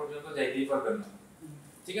ফেব্রিকেশন পর্যন্ত যাইতেই পারবেন না।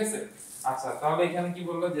 ঠিক আছে, আচ্ছা তাহলে এখানে কি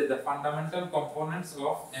বললো যে the fundamental components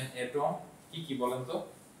of an atom কি কি বলেন তো,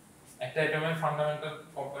 একটা অ্যাটমের ফান্ডামেন্টাল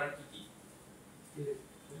কম্পোনেন্ট কি কি?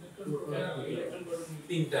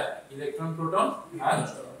 তিনটা ইলেকট্রন প্রোটন আর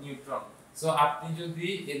নিউট্রন সো আপনি যদি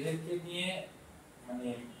এদেরকে নিয়ে মানে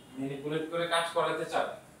ম্যানিপুলেট করে কাজ করাতে চান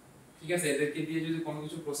ঠিক আছে এদেরকে দিয়ে যদি কোনো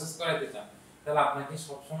কিছু প্রসেস করাতে চান তাহলে আপনাকে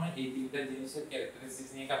সব সময় এই তিনটা জিনিসের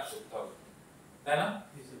ক্যারেক্টারিস্টিক্স নিয়ে কাজ করতে হবে তাই না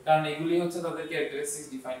কারণ এগুলি হচ্ছে তাদের ক্যারেক্টারিস্টিক্স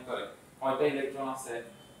ডিফাইন করে কয়টা ইলেকট্রন আছে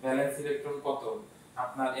ভ্যালেন্স ইলেকট্রন কত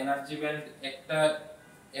আপনার এনার্জি ব্যান্ড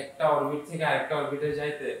একটা অরবিট থেকে আরেকটা অরবিটে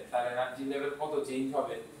যাইতে তার এনার্জি লেভেল কত চেঞ্জ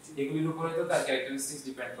হবে এগুলির উপরে তো তার ক্যারেক্টারিস্টিক্স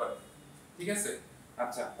ডিপেন্ড করে ঠিক আছে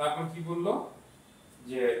আচ্ছা তারপর কি বললো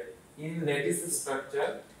যে in lattice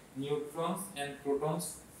structure neutrons and protons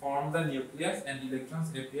form the nucleus and electrons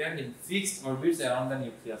appear in fixed orbits around the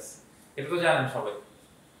nucleus এটা তো জানেন সবাই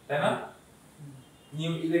তাই না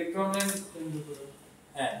নিউ ইলেকট্রনের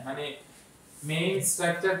হ্যাঁ মানে মেইন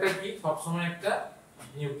স্ট্রাকচারটা কি সব সময় একটা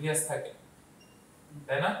নিউক্লিয়াস থাকে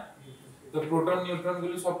তাই না তো প্রোটন নিউট্রন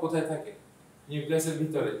গুলো সব কোথায় থাকে নিউক্লিয়াসের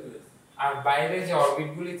ভিতরে আর বাইরে যে অরবিট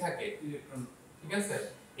গুলি থাকে ইলেকট্রন ঠিক আছে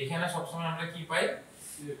এখানে সব সময় আমরা কি পাই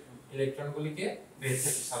ইলেকট্রন গুলিকে পেয়ে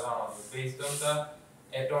থাকি সাধারণত based on the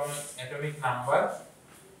atomic number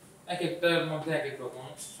এক একটার মধ্যে এক এক রকম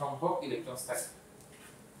সংখ্যক ইলেকট্রন থাকে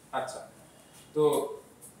আচ্ছা তো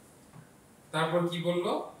তারপর কি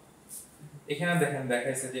বললো এখানে দেখেন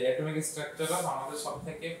দেখাইছে যে অ্যাটমিক স্ট্রাকচার অফ আমাদের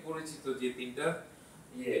সবথেকে পরিচিত যে তিনটা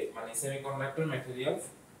মানে সেমিকন্ডাক্টর ম্যাটেরিয়ালস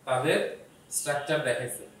তাদের স্ট্রাকচার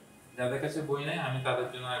দেখাইছে যাদের কাছে বই নাই আমি তাদের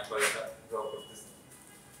জন্য একবার এটা ড্র করতেছি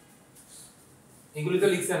এগুলি তো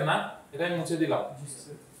লিখছেন না এটা আমি মুছে দিলাম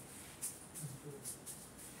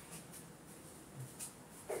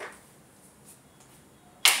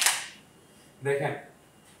দেখেন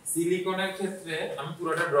সিলিকনের ক্ষেত্রে আমি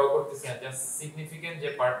পুরোটা ড্র করতেছি না জাস্ট সিগনিফিকেন্ট যে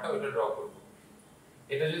পার্টটা ওটা ড্র করব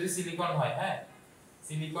এটা যদি সিলিকন হয় হ্যাঁ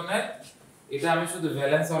সিলিকনের এটা আমি শুধু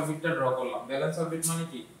ভ্যালেন্স অরবিটটা ড্র করলাম ভ্যালেন্স অরবিট মানে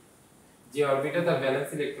কি যে অরবিটে তার ভ্যালেন্স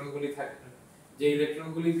ইলেকট্রনগুলি থাকে যে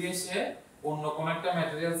ইলেকট্রনগুলি দিয়ে সে অন্য কোন একটা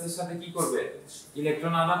ম্যাটেরিয়ালস এর সাথে কি করবে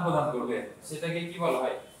ইলেকট্রন আদান প্রদান করবে সেটাকে কি বলা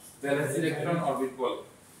হয় ভ্যালেন্স ইলেকট্রন অরবিট বলে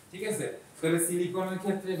ঠিক আছে তাহলে সিলিকনের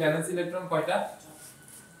ক্ষেত্রে ভ্যালেন্স ইলেকট্রন কয়টা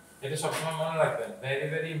এটা সবসময় মনে রাখবেন ভেরি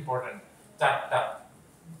ভেরি ইম্পর্টেন্ট চারটা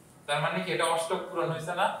তার মানে কি এটা অষ্টক পূরণ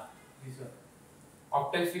হইছে না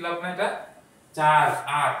অক্টাইভ ফিল আপ না এটা 4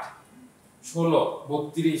 8 16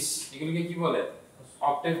 32 এগুলোকে কি বলে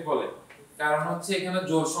অক্টাইভ বলে কারণ হচ্ছে এখানে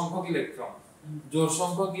জোড় সংখ্যক ইলেকট্রন জোড়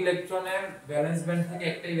সংখ্যক ইলেকট্রনের ভ্যালেন্স ব্যান্ড থেকে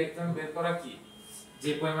একটা ইলেকট্রন বের করা কি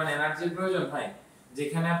যে পরিমাণ এনার্জির প্রয়োজন হয়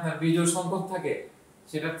যেখানে আপনার বিজোড় সংখ্যক থাকে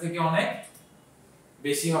সেটার থেকে অনেক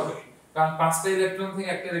বেশি হবে কারণ পাঁচটা ইলেকট্রন থেকে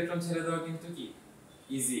একটা ইলেকট্রন ছেড়ে দেওয়া কিন্তু কি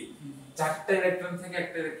ইজি চারটা ইলেকট্রন থেকে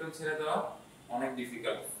একটা ইলেকট্রন ছেড়ে দেওয়া অনেক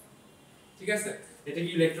ডিফিকাল্ট ঠিক আছে এটা কি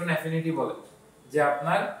ইলেকট্রন অ্যাফিনিটি বলে যে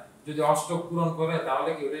আপনার যদি অষ্টক পূরণ করে তাহলে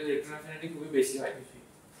কি ওটা ইলেকট্রন অ্যাফিনিটি খুবই বেশি হয়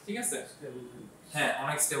ঠিক আছে হ্যাঁ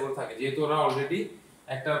অনেক স্টেবল থাকে যেহেতু ওরা অলরেডি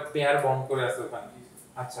একটা পেয়ার বন্ড করে আছে ওখানে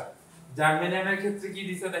আচ্ছা জার্মেনিয়ামের ক্ষেত্রে কি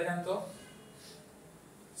দিছে দেখেন তো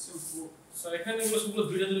স্যার এখানে এগুলো সবগুলো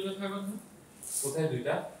দুইটা দুইটা থাকবে না কোথায়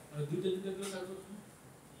দুইটা মানে দুইটা দুইটা করে থাকবে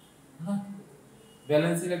না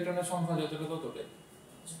ব্যালেন্স ইলেকট্রনের সংখ্যা যতটা ততটাই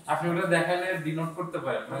আপনি ওটা দেখালে ডিনোট করতে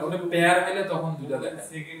পারেন মানে ওটা পেয়ার হলে তখন দুইটা দেখায়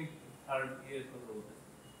সেকেন্ড থার্ড ইয়ার কথা বলতে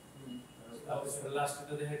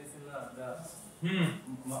লাস্টটা দেখাই দিছেন না দা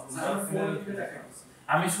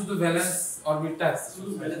আমি শুধু ব্যালেন্স অরবিটটা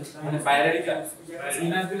শুধু ব্যালেন্স মানে বাইরেরটা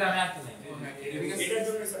ইনার বিল আমি আঁকি নাই এটার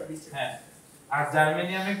জন্য স্যার হ্যাঁ আর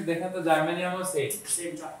জার্মেনিয়ামে দেখেন তো জার্মেনিয়ামও সেম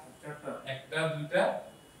চারটা একটা দুইটা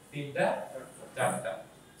তিনটা চারটা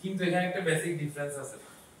কিন্তু এখানে একটা বেসিক ডিফারেন্স আছে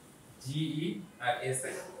জিই আর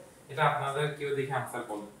এসআই এটা আপনাদের কেউ দেখে आंसर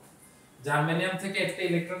করবে জার্মেনিয়াম থেকে একটা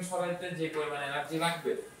ইলেকট্রন সরাইতে যে পরিমাণ এনার্জি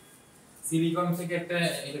লাগবে সিলিকন থেকে একটা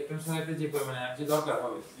ইলেকট্রন সরাইতে যে পরিমাণ এনার্জি দরকার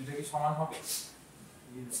হবে এটা কি সমান হবে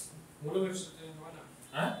মূল বিষয়টা হবে না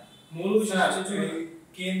হ্যাঁ মূল বিষয় হচ্ছে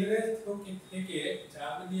কেন্দ্রের থেকে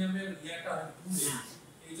জার্মেনিয়ামের ইয়াটা দূরে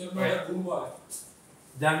এই জন্য এটা দুর্বল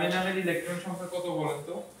জার্মেনিয়ামের ইলেকট্রন সংখ্যা কত বলেন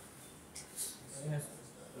তো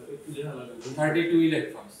একটু দেখা লাগবে 32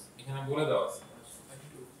 ইলেকট্রনস এখানে বলে দেওয়া আছে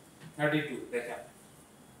 32 দেখেন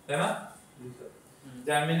তাই না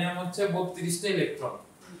জার্মেনিয়াম হচ্ছে 32টা ইলেকট্রন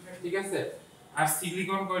ঠিক আছে আর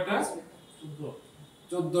সিলিকন কয়টা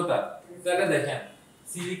 14টা তাহলে দেখেন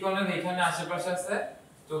সিলিকনের এখানে আশেপাশে আছে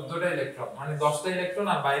 14টা ইলেকট্রন মানে 10টা ইলেকট্রন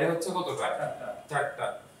আর বাইরে হচ্ছে কতটা চারটা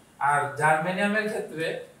আর জার্মেনিয়ামের ক্ষেত্রে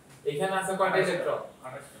এখানে আছে কয়টা ইলেকট্রন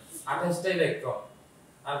 28টা ইলেকট্রন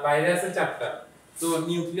আর বাইরে আছে চারটা তো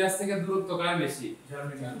নিউক্লিয়াস থেকে দূরত্ব কার বেশি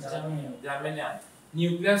জার্মেনিয়াম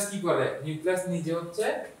নিউক্লিয়াস কি করে নিউক্লিয়াস নিজে হচ্ছে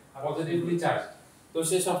পজিটিভলি চার্জ তো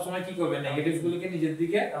সে সব সময় কি করবে নেগেটিভ গুলোকে নিজের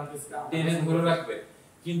দিকে টেনে ধরে রাখবে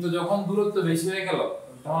কিন্তু যখন দূরত্ব বেশি হয়ে গেল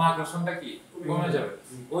তখন আকর্ষণটা কি কমে যাবে।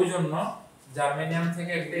 ওই জন্য জার্মেনিয়াম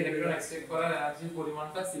থেকে একটা ইলেকট্রন এক্সট্রাক্ট করার এনার্জির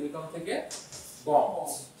পরিমাণটা সিলিকন থেকে কম।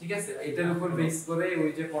 ঠিক আছে, এটার উপর বেস করে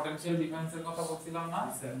ওই যে পটেনশিয়াল ডিফারেন্সের কথা বলছিলাম না,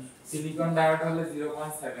 সিলিকন ডায়োড হলে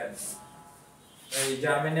 0.7, এই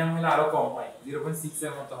জার্মেনিয়াম হলে আরো কম হয়, 0.6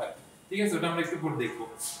 এর মতো হয়। ঠিক আছে, ওটা আমরা একটু পর দেখব।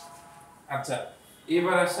 আচ্ছা,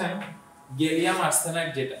 এবার আসেন গ্যালিয়াম আর্সেনাইড,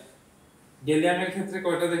 যেটা গ্যালিয়ামের ক্ষেত্রে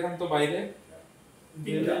কয়টা দেখেন তো বাইরে?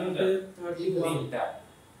 তিনটা।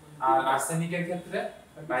 আর আর্সেনিকের ক্ষেত্রে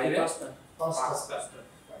বাইরে পাঁচটা।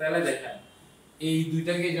 তাহলে দেখেন এই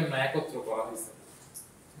দুইটাকে এই জন্য একত্র করা হয়েছে,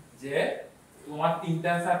 যে তোমার তিনটা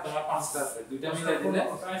আছে আর তোমার পাঁচটা আছে, দুইটা মিলাই দিলে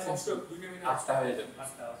আটটা হয়ে যাবে।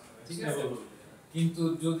 ঠিক আছে, কিন্তু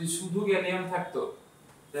যদি শুধু গ্যালিয়াম থাকতো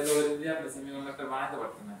তাহলে ওই যদি আপনি সেমিকন্ডাক্টর বানাতে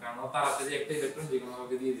পারতেন না, কারণ ও তাড়াতাড়ি একটা ইলেকট্রন যে কোনো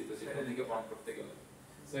ভাবে দিয়ে দিত সেটা দিকে বন্ড করতে গেলে,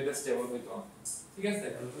 সো এটা স্টেবল হইতো না। ঠিক আছে,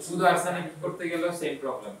 শুধু আর্সেনিক করতে গেলেও সেম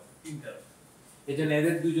প্রবলেম। এই জন্য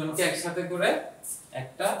এদের দুজনকে একসাথে করে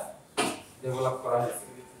একটা ডেভেলপ করা হয়েছে।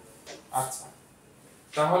 আচ্ছা,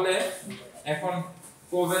 তাহলে এখন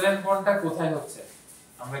কোভ্যালেন্ট বন্ডটা কোথায় হচ্ছে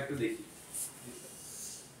আমরা একটু দেখি।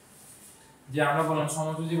 যে আমরা বললাম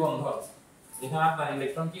সমযোজী বন্ধন, এখানে আপনার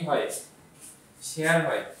ইলেকট্রন কি হয়? শেয়ার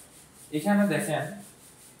হয়। এখানে দেখেন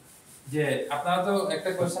যে আপনারা তো একটা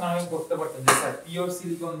কোশ্চেন আমি করতে পারতেন যে স্যার পিওর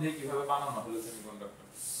সিলিকন দিয়ে কিভাবে বানানো হলো সেমিকন্ডাক্টর।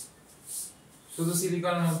 শুধু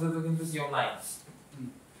সিলিকনের মধ্যে তো কিন্তু কেউ নাই,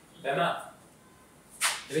 তাই না?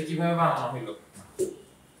 এটা কিভাবে বানানো হলো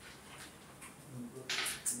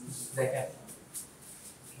দেখেন।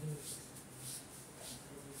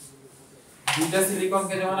 দুইটা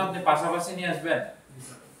সিলিকনকে যখন আপনি পাশাপাশি নিয়ে আসবেন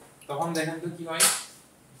তখন দেখেন তো কি হয়,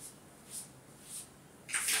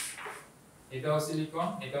 এটাও সিলিকন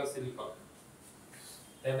এটাও সিলিকন,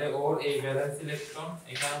 তাহলে ওর এই ভ্যালেন্স ইলেকট্রন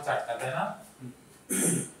এখানে চারটা, তাই না?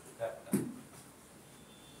 চারটা।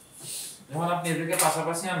 যখন আপনি এদেরকে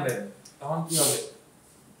পাশাপাশি আনবেন তখন কি হবে?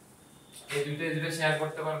 এই দুইটা শেয়ার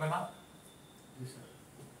করতে পারবে না।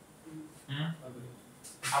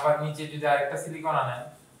 আবার নিচে যদি আরেকটা সিলিকন আনেন,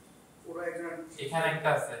 এখানে একটা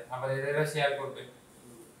আছে, আবার এরা শেয়ার করবে,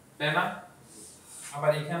 তাই না?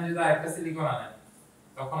 আবার এখানে যদি আরেকটা সিলিকন আনেন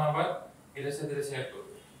তখন আবার এদের সাথে শেয়ার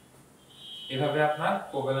করবে। এভাবে আপনার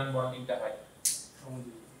কোভ্যালেন্ট বন্ডিংটা হয়,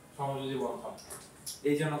 সমযোজী বন্ধন।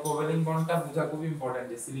 এই জন্য কোভ্যালেন্ট বন্ডটা বোঝা খুব ইম্পর্টেন্ট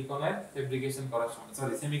যে সিলিকনের ফেব্রিকেশন করার সময়,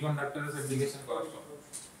 সরি সেমিকন্ডাক্টরের ফেব্রিকেশন করার সময়।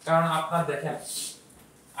 কারণ আপনার দেখেন,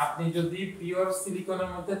 আপনি যদি পিওর সিলিকনের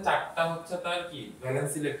মধ্যে চারটা হচ্ছে তার কি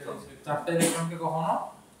ভ্যালেন্স ইলেকট্রন, চারটা ইলেকট্রনকে কখনো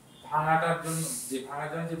ভাঙাটার জন্য যে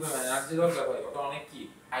এনার্জি দরকার হয় ওটা অনেক কি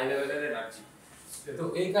হাই লেভেলের এনার্জি। তো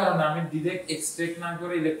এই কারণে আমি ডাইরেক্ট এক্সট্রাক্ট না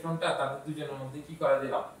করে ইলেকট্রনটা তাদের দুজনের মধ্যে কি করে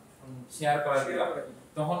দিলাম, শেয়ার করে দিলাম।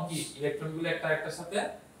 তখন কি ইলেকট্রনগুলো একটা একটার সাথে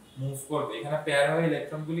মুভ করবে, এখানে পেয়ার হয়ে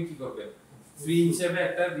ইলেকট্রনগুলো কি করবে, ফ্রি হিসেবে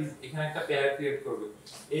একটা এখানে একটা পেয়ার ক্রিয়েট করবে,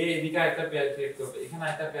 এদিকে একটা পেয়ার ক্রিয়েট করবে, এখানে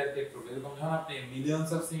একটা পেয়ার ক্রিয়েট করবে। এরকম যখন আপনি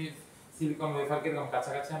মিলিয়নস অফ সিলিকন ওয়েফারকে এরকম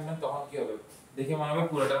কাছাকাছি আনবেন তখন কি হবে, দেখে মনে হবে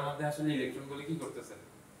পুরোটার মধ্যে আসলে ইলেকট্রনগুলো কি করতেছে,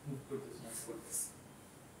 মুভ করতেছে।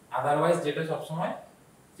 আদারওয়াইজ যেটা সব সময়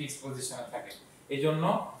ফিক্সড পজিশনে থাকে। এইজন্য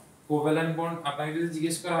কোভ্যালেন্ট বন্ড আপনাকে যদি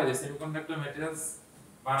জিজ্ঞেস করা হয় যে সেমিকন্ডাক্টর ম্যাটেরিয়ালস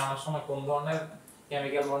বানানোর সময় কোন ধরনের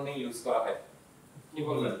কেমিক্যাল বন্ডিং ইউজ করা হয়, কি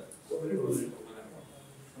বলবেন?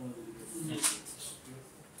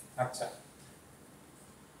 আচ্ছা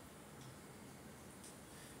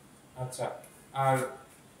আচ্ছা, আর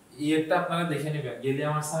ইয়েটা আপনারা দেখে নেবেন,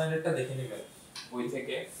 গ্যালিয়াম আর্সেনাইডটা দেখে নেবেন বই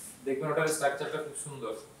থেকে, দেখবেন ওটার স্ট্রাকচারটা খুব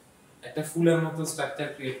সুন্দর, একটা ফুলের মতো স্ট্রাকচার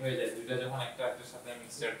ক্রিয়েট হয়ে যায় দুইটা যখন একটা একটার সাথে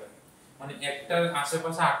মিক্সচার হয়। মানে একটার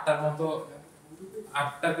আশেপাশে আটটার মতো,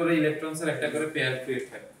 আটটা করে ইলেকট্রনসের একটা করে পেয়ার ক্রিয়েট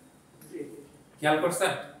হয়। খেয়াল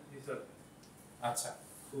করছেন? আচ্ছা,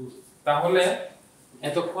 তাহলে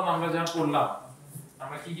এতক্ষণ আমরা যা পড়লাম,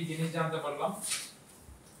 আমরা কি কি জিনিস জানতে পারলাম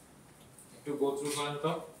একটু গো থ্রু করেন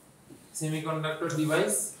তো। সেমিকন্ডাক্টর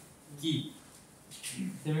ডিভাইস কি?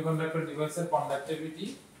 সেমিকন্ডাক্টর ডিভাইসের কন্ডাক্টিভিটি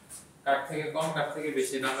কার থেকে কম কার থেকে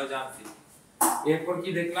বেশি এটা আমরা জানছি। এরপর কি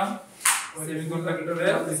দেখলাম,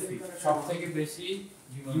 সেমিকন্ডাক্টরের সবথেকে বেশি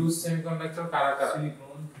ইউজ সেমিকন্ডাক্টর কারা কারা,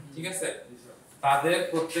 ঠিক আছে, তাদের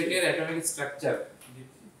প্রত্যেকের অ্যাটমিক স্ট্রাকচার।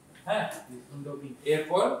 হ্যাঁ,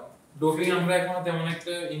 এরপর ডোপিং আমরা এখনো তেমন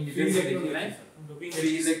একটা ইন ডিটেইলস দেখি নাই, free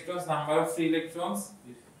electrons, number of free electrons,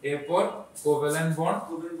 এরপর কোভ্যালেন্ট বন্ড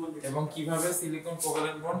এবং কিভাবে সিলিকন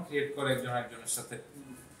কোভ্যালেন্ট বন্ড ক্রিয়েট করে একজন আরেকজনের সাথে,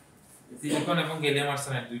 সিলিকন এবং গ্যালিয়াম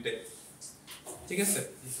আর্সেনাইড দুইটাই। ঠিক আছে,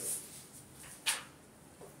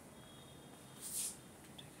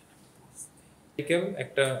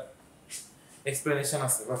 একটা এক্সপ্লেনেশন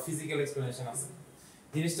আছে বা ফিজিক্যাল এক্সপ্লেনেশন আছে।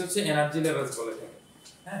 জিনিসটা হচ্ছে এনার্জি লেভেলস বলে থাকে।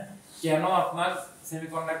 হ্যাঁ, কেন আপনার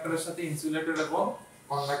সেমিকন্ডাক্টরের সাথে ইনসুলেটর এবং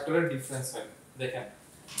কন্ডাক্টরের ডিফারেন্স হয় দেখেন।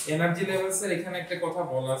 এনার্জি লেভেলস এর এখানে একটা কথা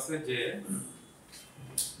বলা আছে যে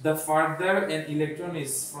the further an electron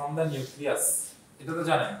is from the nucleus, এটা তো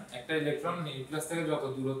জানেন একটা ইলেকট্রন নিউক্লিয়াস থেকে যত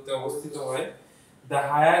দূরত্বে অবস্থিত হয় the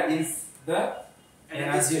higher is the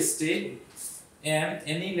energy state and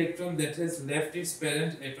any electron that has left its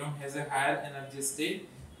parent atom has a higher energy state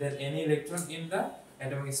than any electron in the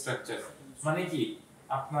atomic structure. মানে কি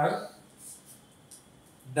আপনার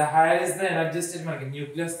the higher is the energy state মানে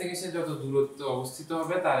nucleus থেকে সে যত দূরত্বে অবস্থিত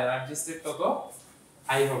হবে তার এনার্জি স্টেট তত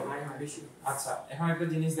হাই হবে। আচ্ছা এখন একটা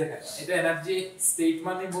জিনিস দেখেন, এটা এনার্জি স্টেট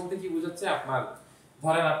মানে বলতে কি বোঝাচ্ছে, আপনার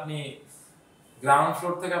ধরেন আপনি গ্রাউন্ড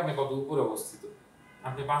ফ্লোর থেকে আপনি কত উপরে অবস্থিত,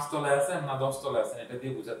 আপনি 5 তলায় আছেন না 10 তলায় আছেন, এটা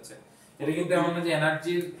দিয়ে বোঝাচ্ছে। এটা কিন্তু এমন না যে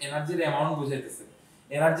এনার্জির অ্যামাউন্ট বুঝাইতেছে,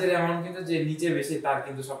 এনার্জির অ্যামাউন্ট কিন্তু যে নিচে বেশি তার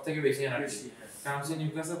কিন্তু সবথেকে বেশি এনার্জি, কারণ সে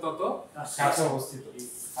নিউক্লিয়াসের তত কাছে অবস্থিত।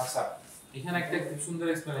 আচ্ছা এখানে একটা খুব সুন্দর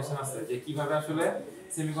এক্সপ্লেনেশন আছে যে কিভাবে আসলে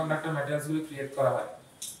সেমিকন্ডাক্টর ম্যাটেরিয়ালস গুলো ক্রিয়েট করা হয়।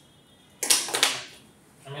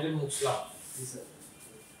 আমি এটা মুছলাম।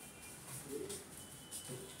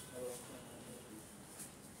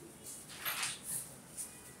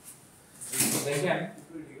 দেখেন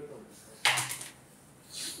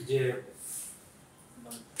যে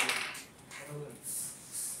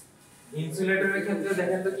ইনসুলেটরের ক্ষেত্রে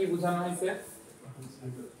দেখেন তো কি বোঝানো হয়েছে,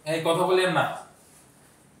 এই কথা বলেন না,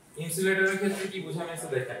 ইনসুলেটরের ক্ষেত্রে কি বোঝানো হয়েছে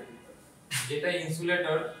দেখেন, যেটা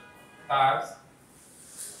ইনসুলেটর তার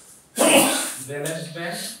ভ্যালেন্স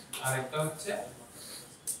ব্যান্ড আর একটা হচ্ছে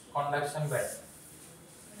কন্ডাকশন ব্যান্ড।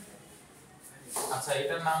 আচ্ছা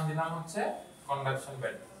এটার নাম দিলাম হচ্ছে কন্ডাকশন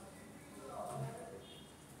ব্যান্ড।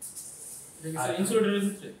 আর ইনসুলেটরের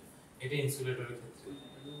ক্ষেত্রে এটা ইনসুলেটরের ক্ষেত্রে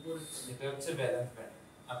এটা হচ্ছে ভ্যালেন্স ব্যান্ড।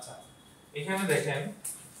 আচ্ছা এখানে দেখেন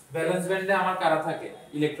ভ্যালেন্স ব্যান্ডে আমার কারা থাকে,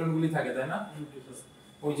 ইলেকট্রনগুলি থাকে তাই না,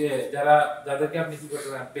 ওই যে যাদেরকে আপনি কি করতে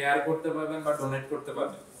পারবেন, পেয়ার করতে পারবেন বা ডোনেট করতে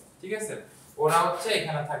পারবেন, ঠিক আছে, ওরা হচ্ছে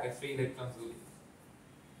এখানে থাকে ফ্রি ইলেকট্রনগুলি।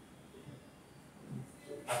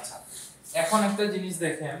 আচ্ছা এখন একটা জিনিস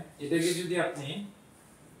দেখেন, এটাকে যদি আপনি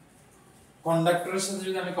কন্ডাক্টরের সাথে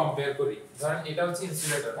যদি আমি কম্পেয়ার করি, ধরেন এটা হচ্ছে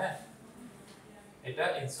ইনসুলেটর, হ্যাঁ এটা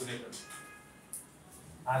ইনসুলেটর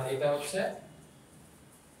আর এটা হচ্ছে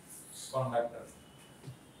কন্ডাক্টর।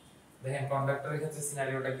 দেখেন কন্ডাক্টরের ক্ষেত্রে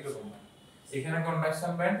সিনারিওটা কি রকম হয়, এখানে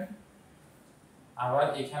কন্ডাকশন ব্যান্ড আবার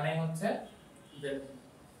এখানে হচ্ছে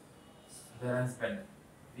ভ্যালেন্স ব্যান্ড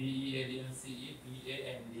VEADNCE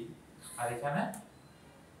আর এখানে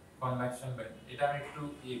কন্ডাকশন ব্যান্ড। এটা আমি একটু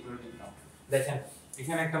করে দিলাম। দেখেন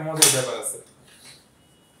এখানে একটা মজার ব্যাপার আছে,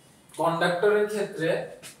 কন্ডাক্টরের ক্ষেত্রে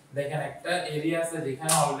দেখেন একটা এরিয়া আছে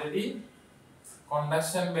যেখানে অলরেডি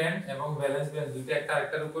কন্ডাকশন ব্যান্ড এবং ভ্যালেন্স ব্যান্ড দুটো একটা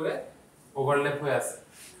আরেকটার উপরে ওভারল্যাপ হয়ে আছে,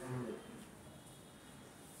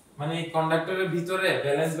 মানে কন্ডাক্টরের ভিতরে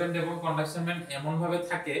ভ্যালেন্স ব্যান্ড এবং কন্ডাকশন ব্যান্ড এমন ভাবে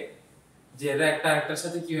থাকে যে এরা একটা আরেকটার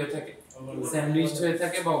সাথে কি হয়ে থাকে, স্যান্ডউইচড হয়ে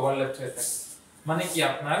থাকে বা ওভারল্যাপড হয়ে থাকে। মানে কি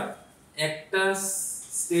আপনার একটা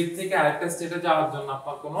স্টেট থেকে আরেকটা স্টেটে যাওয়ার জন্য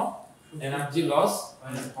আপনার কোনো এনার্জি লস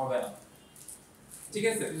হবে না, ঠিক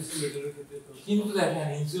আছে। কিন্তু দেখেন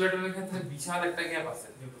ইনসুলেটরের ক্ষেত্রে বিশাল একটা গ্যাপ আছে,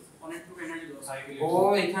 অনেকটুকু এনার্জি লস ও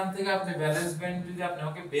এখান থেকে আপনি ব্যালেন্স ব্যান্ড যদি আপনি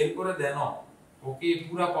ওকে বের করে দেন, ওকে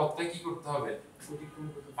পুরো পথটা কি করতে হবে,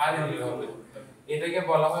 পার হতে হবে। এটাকে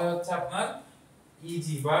বলা হয় হচ্ছে আপনার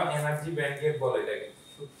ইজি বা এনার্জি ব্যান্ড গ্যাপ বলে এটাকে।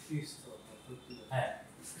 শক্তি স্তর, হ্যাঁ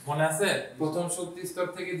মনে আছে প্রথম শক্তি স্তর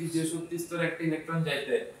থেকে দ্বিতীয় শক্তি স্তরে একটা ইলেকট্রন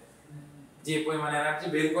যাইতে যে পরিমাণ এনার্জি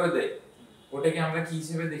বের করে দেয়, ওটাকে আমরা কি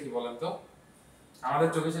হিসেবে দেখি বলেন তো, আমাদের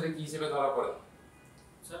চোখে সেটা কি হিসেবে ধরা পড়ে?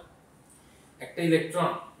 একটা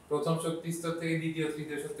ইলেকট্রন প্রথম শক্তি স্তর থেকে দ্বিতীয়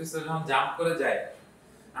তৃতীয় শক্তি স্তরে যখন জাম্প করে যায়,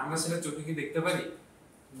 আমরা সেটা চোখে কি দেখতে পারি?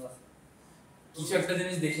 কিছু একটা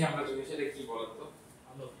জিনিস দেখি আমরা চোখে, সেটা কি বলেন তো?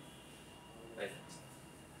 আলো,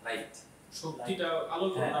 লাইট, শক্তিটা আলো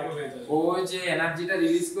হয়ে যায়। ও যে এনার্জিটা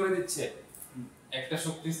রিলিজ করে দিচ্ছে একটা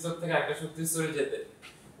শক্তি স্তর থেকে আরেকটা শক্তি স্তরে যেতে,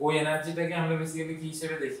 ওই এনার্জিটাকে আমরা বেসিক্যালি কি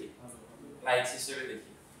হিসেবে দেখি? লাইট হিসেবে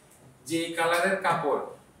দেখি। যে কালারের কাপড়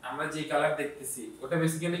আমরা যে কালার দেখতেছি ওটা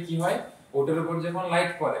বেসিক্যালি কি হয়, ওটার উপর যখন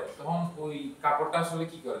লাইট পড়ে তখন ওই কাপড়টা আসলে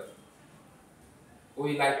কি করে, ওই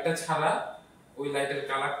লাইটটা ছাড়া ওই লাইটের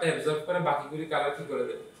কালারটা অ্যাবজর্ব করে বাকিগুলি কালার কি করে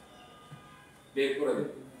দেয়, বের করে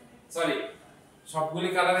দেয়। সরি, সবগুলি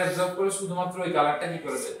কালার অ্যাবজর্ব করে শুধুমাত্র ওই কালারটা কি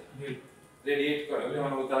করে দেয়, রেডিয়েট করে,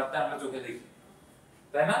 মানে ওই কালারটা আমরা চোখে দেখি,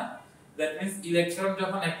 তাই না? দ্যাট মিন্স ইলেকট্রন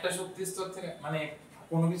যখন একটা শক্তি স্তর থেকে, মানে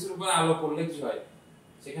কোনো কিছুর উপর আলো পড়লে কি হয়,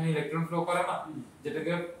 সেখানে ইলেকট্রন ফ্লো করে না,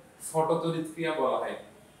 যেটাকে ফটোতড়িৎ ক্রিয়া বলা হয়।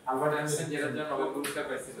 আলবার্ট আইনস্টাইন যেটার জন্য নোবেল পুরস্কার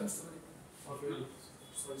পাইছিলেন,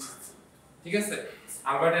 ঠিক আছে,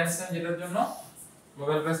 আলবার্ট আইনস্টাইন যেটার জন্য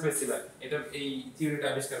নোবেল প্রাইজ পাইছিলেন, এটা এই থিওরিটা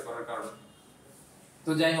আবিষ্কার করার কারণে।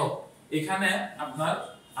 তো যাই হোক, এখানে আপনার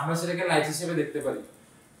আমরা সেটাকে লাইট হিসেবে দেখতে পারি,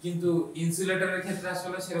 কিন্তু ইনসুলেটরের ক্ষেত্রে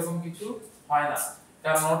আসলে সেরকম কিছু হয় না,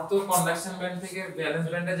 কারণ ওর তো কন্ডাকশন ব্যান্ড থেকে ভ্যালেন্স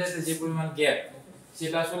ব্যান্ডে যেতে যে পরিমাণ গ্যাপ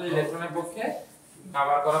সেটা আসলে ইলেকট্রনের পক্ষে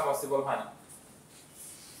কভার করা পসিবল হয় না।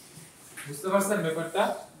 বুঝতে পারছেন ব্যাপারটা?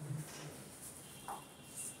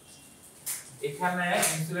 এখানে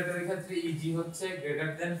ইনসুলেটরের ক্ষেত্রে Eg হচ্ছে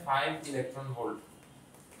greater than 5 electron volt,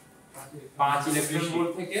 5 electron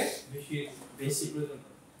volt থেকে বেশি পর্যন্ত।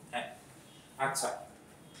 হ্যাঁ, আচ্ছা।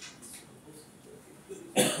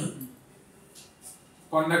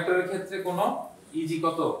 কন্ডাক্টরের ক্ষেত্রে কোন Eg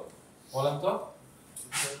কত বলেন তো?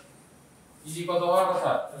 Eg কত হওয়ার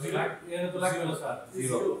কথা? এর তো লাগবে না স্যার,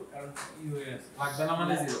 0, কারণ ই হয়ে আছে, লাগবে না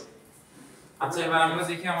মানে 0। আচ্ছা, এবার আমরা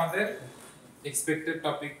দেখি আমাদের এক্সপেক্টেড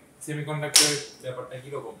টপিক সেমিকন্ডাক্টর ব্যাপারটা কি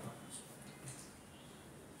রকম।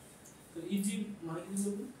 তো ইজি মানে কি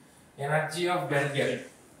বলবো? Energy of band gap.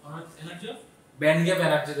 Energy of band gap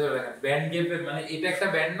energy ধরে রাখেন। ব্যান্ড গ্যাপের মানে এটা একটা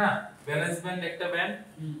ব্যান্ড না, ভ্যালেন্স ব্যান্ড একটা ব্যান্ড,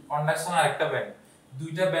 কন্ডাকশন আরেকটা ব্যান্ড,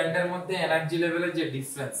 দুইটা ব্যান্ডের মধ্যে এনার্জি লেভেলের যে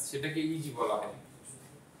ডিফারেন্স সেটাকে ইজি বলা হয়।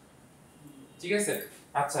 ঠিক আছে?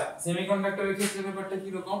 আচ্ছা, সেমিকন্ডাক্টরের ক্ষেত্রে ব্যাপারটা কি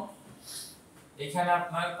রকম? এখানে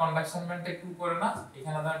আপনার কন্ডাকশন ব্যান্ডটা একটু উপরে না,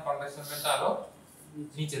 এখানে আপনার কন্ডাকশন ব্যান্ডটা আরো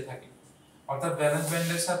নিচে থাকে, অর্থাৎ ভ্যালেন্স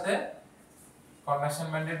ব্যান্ডের সাথে কন্ডাকশন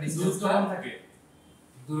ব্যান্ডের ডিসটেন্সটা কম থাকে,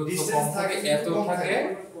 দূরত্ব কম থাকে, এত থাকে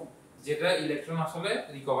যেটা ইলেকট্রন আসলে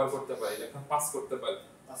রিকভার করতে পারে, ইলেকট্রন পাস করতে পারে।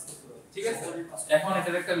 ঠিক আছে? এখন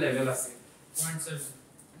এটার একটা লেভেল আছে 0.7,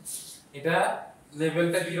 এটা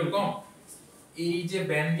লেভেলটা কি রকম? এই যে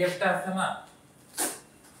ব্যান্ড গ্যাপটা আছে না,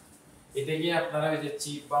 এটা গিয়ে আপনারা ওই যে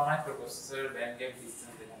চিপ বা মাইক্রোপ্রসেসরের ব্যান্ড গ্যাপ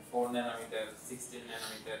ডিসটেন্স দেখেন, 4 ন্যানোমিটার, 16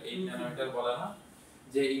 ন্যানোমিটার, 8 ন্যানোমিটার বলা না,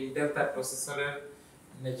 যে ইন্টেল তার প্রসেসরের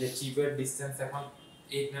যে চিপের ডিসটেন্স এখন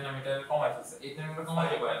 8 ন্যানোমিটার কমাই ফেলছে। 8 ন্যানোমিটার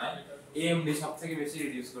কমাইতে পারে না, AMD সবথেকে বেশি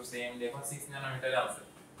রিডিউস করছে, AMD এখন 6 ন্যানোমিটারে আছে,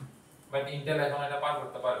 বাট ইন্টেল এখন এটা পার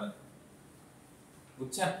করতে পারে না।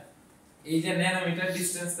 বুঝছেন? এই যে ন্যানোমিটার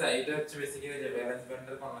ডিসটেন্সটা, এটা হচ্ছে বেসিক্যালি যে ভ্যালেন্স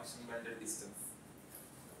ব্যান্ডের কন্ডাকশন ব্যান্ডের ডিসটেন্স।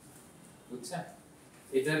 বুঝছেন?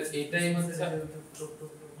 এটাই হচ্ছে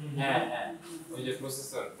হ্যাঁ হ্যাঁ ওই যে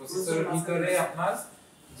প্রসেসরের ভিতরে আপনার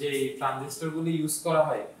যে ট্রানজিস্টরগুলি ইউজ করা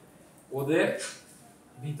হয়, ওদের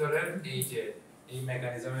ভিতরের এই যে এই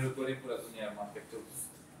মেকানিজমের উপরে পুরো দুনিয়ার মার্কেট চলছে।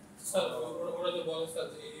 স্যার ওরা যে বলে স্যার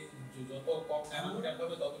যে যত কম ন্যানোমিটার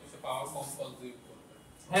হবে তত বেশি পাওয়ার কনসিউম করবে।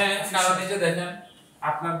 হ্যাঁ, কারণ এই যে দেখেন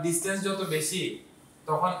আপনার ডিসটেন্স যত বেশি,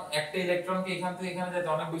 তখন একটা ইলেকট্রনকে এখান থেকে এখানে যেতে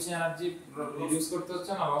অনেক বেশি এনার্জি রিডিউস করতে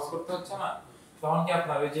হচ্ছে না, লস করতে হচ্ছে না। তখন কি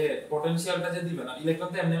আপনার ওই যে পটেনশিয়ালটা যে দিবেন না, ইলেকট্রন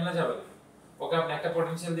তো এমনি এমনি যাবে, ওকে আপনি একটা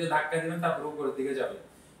পটেনশিয়াল দিয়ে ধাক্কা দিবেন, তারপর উপরের দিকে যাবে।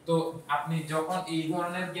 তো আপনি যখন এই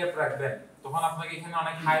ধরনের গ্যাপ রাখবেন, তখন আপনাকে এখানে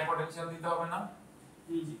অনেক হাই পটেনশিয়াল দিতে হবে না,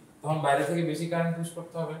 তখন বাইরে থেকে বেশি কারেন্ট পুশ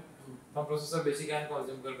করতে হবে, তখন প্রসেসর বেশি কারেন্ট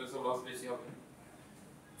কনজিউম করবে, সো লস বেশি হবে।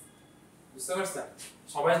 বুঝতে পারছেন?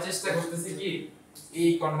 সবাই চেষ্টা করতেছে কি এই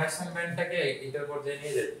কন্ডাকশন ব্যান্ডটাকে এটার পর্যায়ে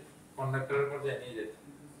নিয়ে যেতে, কন্ডাক্টরের পর্যায়ে নিয়ে যেতে,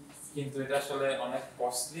 কিন্তু এটা আসলে অনেক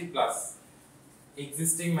কস্টলি, প্লাস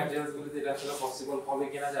এক্সিস্টিং ম্যাটেরিয়ালস গুলোতে এটা আসলে পসিবল হবে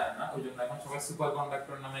কিনা জানি না। ওই জন্য এখন সবাই সুপার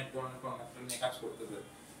কন্ডাক্টর নামে এক ধরনের কন্ডাক্টর নিয়ে কাজ করতেছে,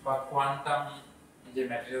 বা কোয়ান্টাম যে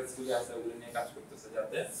ম্যাটেরিয়ালস গুলো আছে ওগুলো নিয়ে কাজ করতেছে,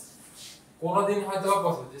 যাতে কোনোদিন হয়তো বা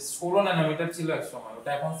পসিবল যে 16 ন্যানোমিটার ছিল এক সময়, ওটা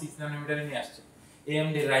এখন 6 ন্যানোমিটারে নিয়ে আসছে।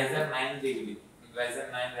 AMD Ryzen 9 যেগুলি, Ryzen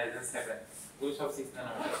 9, Ryzen 7 ওই সব 6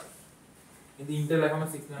 ন্যানোমিটার, কিন্তু ইন্টেল এখনো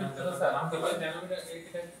 6 ন্যানোমিটার স্যার নাম তো ন্যানোমিটার এটা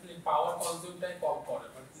অ্যাকচুয়ালি পাওয়ার কনজিউমটাই কম করে,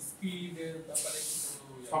 বাট স্পিডের ব্যাপারে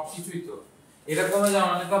কিন্তু সবকিছুই তো এটা কোনো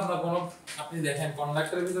জামানে তো আপনার কোনো, আপনি দেখেন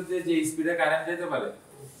কন্ডাক্টরের ভিতর দিয়ে যে স্পিডে কারেন্ট যেতে পারে,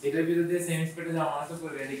 এটার ভিতর দিয়ে সেম স্পিডে যাওয়া মানে তো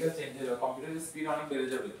পুরো রেডিক্যাল চেঞ্জ হয়ে যাবে, কম্পিউটারের স্পিড অনেক বেড়ে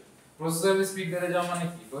যাবে। প্রসেসরের স্পিড বেড়ে যাওয়া মানে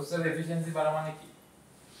কি, প্রসেসরের এফিশিয়েন্সি বাড়া মানে কি,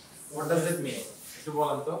 হোয়াট ডাজ ইট মিন একটু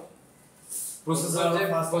বলেন তো? প্রসেসর যে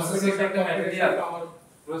প্রসেসর একটা ম্যাটেরিয়াল,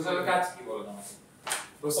 প্রসেসরের কাজ কি বলেন আমাকে?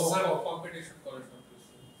 প্রসেসর কম্পিটিশন করে সবকিছু।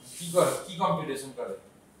 কি করে, কি কম্পিটিশন করে,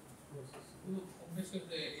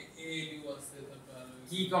 বেশিরভাগ ALU আছে, তারপর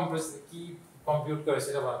কি কম্প্রেস, কি কম্পিউট করে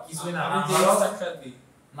সেটা বল, কিছুই না, আমি যে ইনস্ট্রাকশন দিই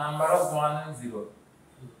নাম্বার অফ 1 and 0,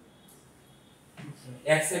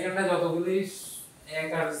 এক সেকেন্ডে যতগুলি 1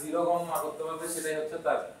 আর 0 গণনা করতে পারবে সেটাই হচ্ছে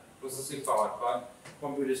তার প্রসেসিং পাওয়ার বা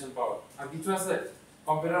কম্পিউটেশন পাওয়ার। আর কিছু আছে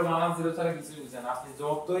কম্পিউটার 1 আর 0 ছাড়া কিছুই বুঝে না, আপনি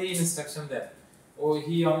যতই instruction then O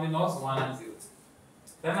he only নোস 1 and 0,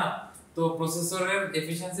 তাই না? তো প্রসেসরের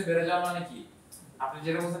এফিশিয়েন্সি বেড়ে যাওয়া মানে কি, আপনি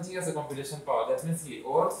যেটা বলছেন ঠিক আছে কম্পিউটেশন পাওয়ার, দ্যাট মিন্স কি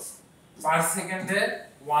ওর পার সেকেন্ডে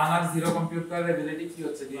 1 আর 0 কম্পিউট করার এবিলিটি কি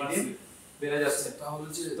হচ্ছে দিন দিন বেড়ে যাচ্ছে। তাহলে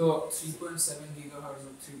যে তো 3.7 গিগাহার্টজ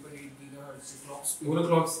ও 3.8 গিগাহার্টজ ক্লক স্পিড, ওগুলো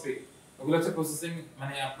ক্লক স্পিড, ওগুলো হচ্ছে প্রসেসিং,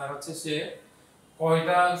 মানে আপনার হচ্ছে সে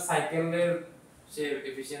কয়টা সাইকেলের সে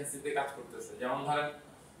এফিশিয়েন্সিতে কাজ করতেছে। যেমন ধরেন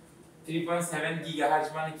 3.7 গিগাহার্টজ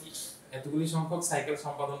মানে কি, এতগুলি সংখ্যক সাইকেল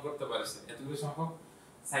সম্পাদন করতে পারে সে, এতগুলি সংখ্যক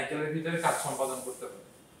সাইকেলের ভিতরে কাজ সম্পাদন করতে পারে।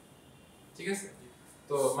 ঠিক আছে?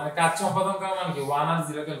 তো মানে কাজ সম্পাদন করা মানে কি 1 আর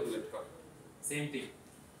 0 ক্যালকুলেট করা, সেম থিং।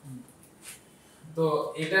 তো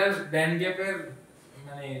এটার ব্যান্ড গ্যাপের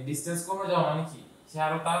মানে ডিসটেন্স কমে যাওয়া মানে কি সে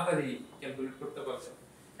আরো তাড়াতাড়ি ক্যালকুলেট করতে পারছে।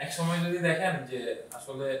 এক সময় যদি দেখেন যে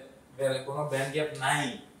আসলে কোনো ব্যান্ড গ্যাপ নাই,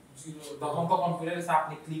 তখন তো কম্পিউটারে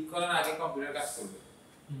আপনি ক্লিক করার আগে কম্পিউটার কাজ করবে।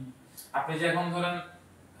 আপনি যে এখন ধরেন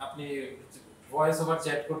আপনি ভয়েস ওভার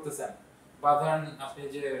চ্যাট করতেছেন বা ধরেন আপনি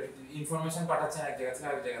যে ইনফরমেশন পাঠাচ্ছেন এক জায়গা থেকে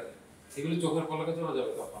আরেক জায়গাতে, এগুলো চোখের পলকে চলে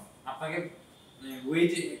যাবে। তখন আপনাকে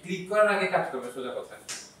ওয়েট ক্লিক করার আগে কাজ করবে, সোজা কথা।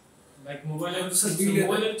 লাইক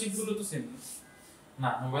মোবাইলের চিপগুলো তো সেম না,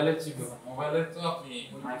 মোবাইলের চিপ মোবাইলের তো আপনি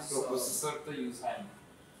মাইক্রো প্রসেসর তো ইউজ হয় না,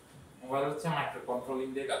 মোবাইল হচ্ছে মাইক্রো কন্ট্রোলিং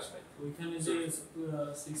দিয়ে কাজ হয়। ওইখানে যে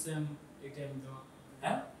 6M 8M দেওয়া,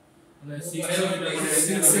 হ্যাঁ মানে 6M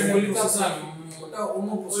ওটা অন্য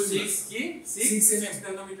প্রসেসর 6 কি 6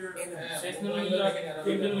 nanometer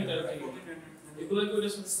এগুলো কি ওটা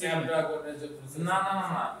স্ন্যাপড্রাগনের যে না না না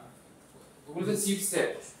না, ওগুলো তো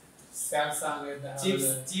চিপসেট। স্যামসাং এর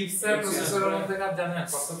চিপসেট প্রসেসরের মধ্যে কাজ জানেন,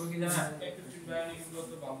 পার্থক্য কি জানেন? এগুলো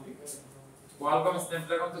তো বাবলি কোয়ালকম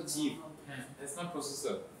স্ন্যাপড্রাগন তো চিপ, হ্যাঁ ইটস নট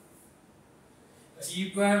প্রসেসর।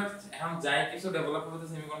 চিপ আর এখন যাই কিছু ডেভেলপ করতে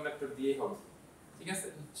সেমিকন্ডাক্টর দিয়েই হবে, ঠিক আছে?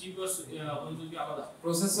 চিপ আর অনুযোগী আলাদা।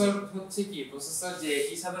 প্রসেসর হচ্ছে কি, প্রসেসর যে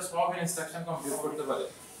একই সাথে সব ইনস্ট্রাকশন কমপ্লিট করতে পারে।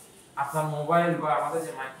 আপনার মোবাইল বা আমাদের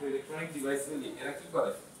যে মাইক্রো ইলেকট্রনিক ডিভাইসগুলি এরা কি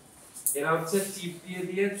করে, এরা হচ্ছে চিপ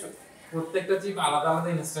দিয়ে প্রত্যেকটা চিপ আলাদা আলাদা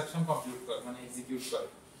ইনস্ট্রাকশন কমপ্লিট করে, মানে এক্সিকিউট করে।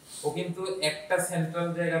 ও কিন্তু একটা সেন্ট্রাল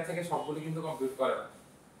জায়গা থেকে সবগুলো কিন্তু কমপ্লিট করে না।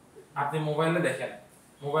 আপনি মোবাইলে দেখেন,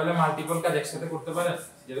 মোবাইলে মাল্টিপল কাজ একসাথে করতে পারেন,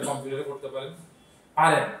 যেটা কম্পিউটারে করতে পারেন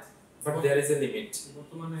পারেন, but there is a limit.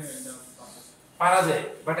 বর্তমানে এটা পারা যায়,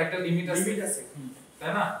 বাট একটা লিমিট আছে,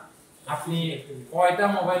 তাই না? আপনি কয়টা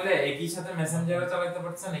মোবাইলে একই সাথে মেসেঞ্জারও চালাতে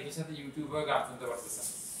পারছেন, একই সাথে ইউটিউবে গান শুনতে পারতেছেন,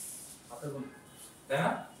 তাই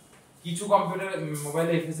না? কিছু কম্পিউটার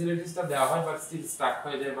মোবাইলে এই ফ্যাসিলিটিসটা দেওয়া হয়, বাট স্টিল স্টাক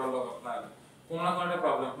হয়ে যায়, ভালো আপনার কোনো না কোনো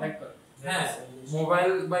প্রবলেম হয়। হ্যাঁ,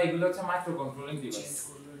 মোবাইল বা এগুলো হচ্ছে মাইক্রো কন্ট্রোলিং ডিভাইস,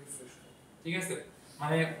 ঠিক আছে?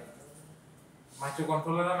 মানে মাইক্রো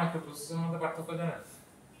কন্ট্রোলার আর মাইক্রো প্রসেসরের মধ্যে পার্থক্য জানেন?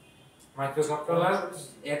 মাইক্রো কন্ট্রোলার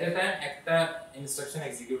এট এ টাইম একটা ইনস্ট্রাকশন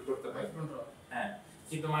এক্সিকিউট করতে পারে, হ্যাঁ,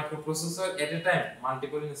 কিন্তু মাইক্রো প্রসেসর এট এ টাইম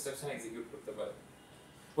মাল্টিপল ইনস্ট্রাকশন এক্সিকিউট করতে পারে।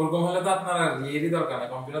 ওরকম হলে তো আপনার আর ইয়েরই দরকার নাই,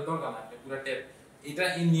 কম্পিউটার দরকার নাই, আপনি পুরো ট্যাব। এটা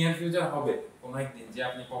ইন নিয়ার ফিউচার হবে কোনো একদিন, যে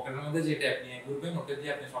আপনি পকেটের মধ্যে যে ট্যাব নিয়ে ঘুরবেন, ওটা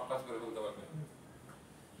দিয়ে আপনি সব কাজ করে ফেলতে পারবেন,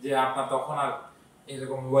 যে আপনার তখন আর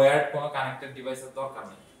এরকম ওয়্যার্ড কোনো কানেক্টেড ডিভাইসের দরকার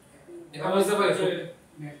নেই। এটা বুঝতে পারছো?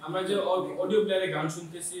 আমরা যে অডিও প্লেয়ারে গান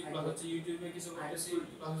শুনতেছি, প্লাস হচ্ছে ইউটিউবে কিছু করতেছি,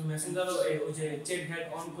 প্লাস মেসেঞ্জারও ওই যে চ্যাট হেড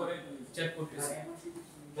অন করে চ্যাট করতেছি।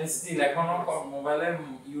 স্টিল এখনো মোবাইলের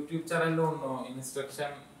ইউটিউব চালাইলে অন্য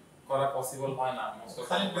ইনস্ট্রাকশন করা পসিবল হয় না মোস্ট অফ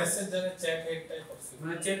খালি মেসেঞ্জারে চ্যাট হেডটাই পসিবল,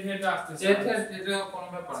 মানে চ্যাট হেড আসতেছে, চ্যাট হেড এটা কোনো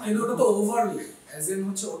ব্যাপার না, কিন্তু ওটা তো ওভারলে, অ্যাজ ইন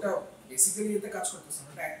হচ্ছে ওটা বেসিক্যালি এতে কাজ করতেছে না,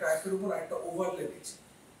 ওটা একটা অ্যাপের উপর একটা ওভারলে দিচ্ছে।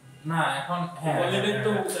 না এখন হ্যাঁ অলরেডি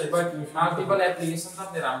তো বাট মাল্টিপল অ্যাপ্লিকেশন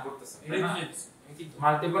আপনি রান করতেছেন, তাই না?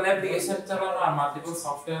 মাল্টিপল অ্যাপ্লিকেশন চালানো আর মাল্টিপল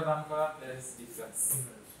সফটওয়্যার রান করা দেয়ার ইজ ডিফারেন্স।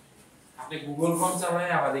 আপনি গুগল ক্রোম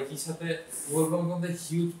চালায় আবার একই সাথে গুগল ক্রোম কিন্তু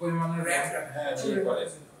হিউজ পরিমাণে র‍্যাম করে,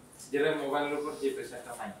 যেটা মোবাইলের উপর যে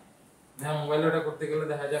প্রেসারটা নাই। না, মোবাইলে ওটা করতে গেলে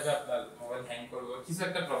দেখা যাবে আপনার মোবাইল হ্যাং করবে, কিছু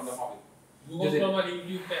একটা প্রবলেম হবে। গুগল ক্রোম আর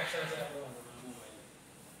ইউটিউব একসাথে চালানো মোবাইলে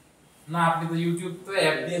না, আপনি তো ইউটিউব তো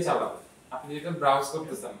অ্যাপ দিয়ে চালাবেন, আপনি এটা ব্রাউজ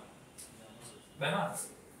করতেছেন না, তাই না?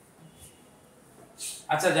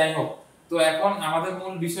 আচ্ছা, যাই হোক, তো এখন আমাদের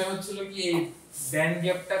মূল বিষয় হচ্ছিল কি এই ব্যান্ড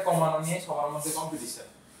গ্যাপটা কমানো নিয়ে সবার মধ্যে কম্পিটিশন,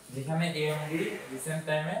 যেখানে AMD রিসেন্ট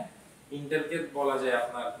টাইমে ইন্টেলকে বলা যায়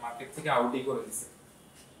আপনার মার্কেট থেকে আউটই করে দিয়েছে,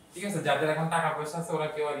 ঠিক আছে? যাদের এখন টাকা পয়সা আছে ওরা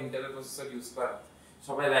কেউ আর ইন্টেলের প্রসেসর ইউজ করে না,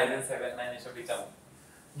 সবাই রাইজেন 7 9 এসবই চালায়।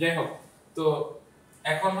 যাই হোক, তো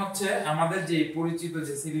এখন হচ্ছে আমাদের যে পরিচিত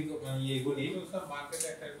যে সিলিকন ইয়েগুলি মার্কেটে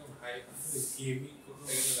একটা একদম হাই গেমিং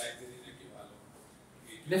করতে গেলে রাইজেন নাকি ভালো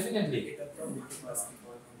ডেফিনেটলি।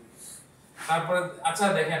 তারপরে আচ্ছা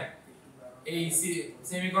দেখেন, এই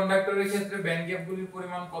সেমিকন্ডাক্টরের ক্ষেত্রে ব্যান্ড গ্যাপগুলির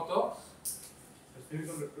পরিমাণ কত?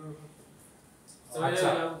 আচ্ছা,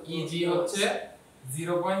 EG হচ্ছে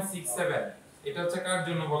 0.67। এটা হচ্ছে কার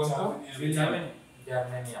জন্য বলেন তো?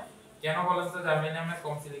 জার্মেনিয়াম। কেন বলেন তো জার্মেনিয়ামের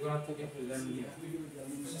কম সিলিকনের থেকে?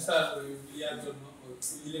 স্যার ইয়ার জন্য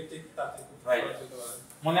ইলেকট্রিক তাতে খুব Right. খরচ হতে পারে।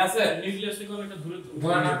 মনে আছে? নিউক্লিয়াস থেকে অনেকটা দূরে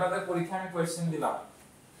ধরেন আপনাদের পরীক্ষা আমি কোশ্চেন দিলাম,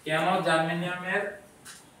 কেন জার্মেনিয়ামের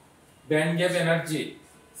band gap energy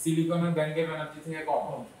সিলিকনের band gap energy থেকে কম?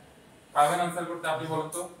 পারবেন আনসার করতে? আপনি বলেন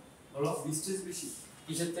তো, বলো ডিসটেন্স বেশি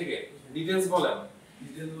কিসের থেকে? ডিটেইলস বলেন।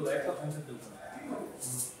 ডিটেইলস বলো, একটা কনসেপ্ট বলো।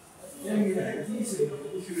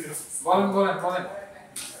 বলেন বলেন বলেন।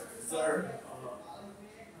 স্যার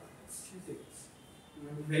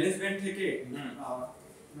ভ্যালেন্স ব্যান্ড থেকে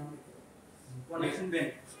কনেকশন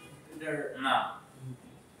ব্যান্ড এটার না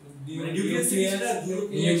নিউক্লিয়াস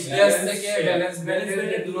নিউক্লিয়াস থেকে ভ্যালেন্স ব্যান্ডের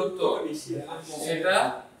যে দূরত্ব সেটা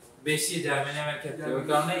বেশি জার্মেনিয়ামের ক্ষেত্রে, ওই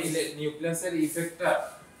কারণে নিউক্লিয়াসের ইফেক্টটা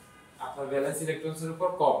আপনার ভ্যালেন্স ইলেকট্রনসের উপর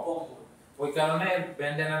কম, ওই কারণে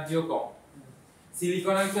ব্যান্ড এনার্জিও কম।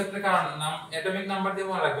 সিলিকনের ক্ষেত্রে কারণ নাম অ্যাটমিক নাম্বার দিয়ে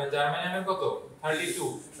মনে রাখবেন, জার্মেনিয়ামের কত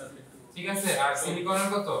 32, ঠিক আছে, আর সিলিকনের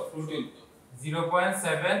কত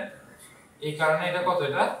 0.7, এই কারণে এটা কত,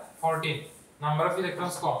 এটা 14, নাম্বার অফ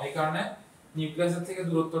ইলেকট্রনস কম, এই কারণে নিউক্লিয়াসের থেকে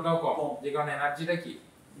দূরত্বটাও কম, যে কারণে এনার্জিটা কি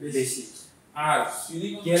বেশি। আর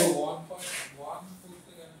সিলিকন 1.1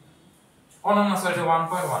 বলতে গেলে না সরি, এটা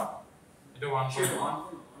 1.1, এটা 1.1,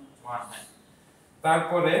 হ্যাঁ।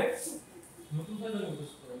 তারপরে নতুন ফাইবার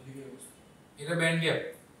ইউজ করা দিকে এটা ব্যান্ড গ্যাপ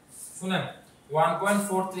শুনেন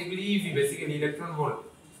 1.43 এগুলি ইভি বেসিক্যালি ইলেকট্রন ভোল্ট,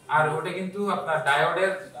 আর ওটা কিন্তু আপনার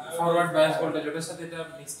ডায়োডের ফরওয়ার্ড বায়াস ভোল্টেজ, ওটার সাথে এটা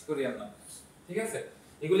মিক্সড করিয়েন না, ঠিক আছে,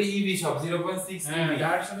 এগুলি ইভি সব 0.6 হ্যাঁ ইভি,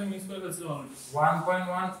 যার সাথে মিক্স করে ফেলছিল অলরেডি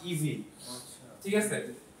 1.1 ইভি, ঠিক আছে।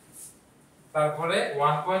 তারপরে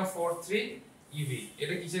 1.43 ইভি,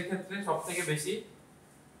 এটা কিসের ক্ষেত্রে সবথেকে বেশি?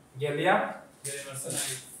 Gallium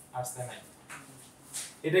arsenide.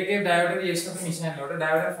 এটাকে ডায়োডের এর সাথে মিশানো, ওটা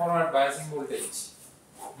ডায়োডের ফরওয়ার্ড বায়াসিং ভোল্টেজ,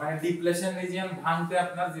 মানে ডিপ্লেশন রিজিয়ন ভাঙতে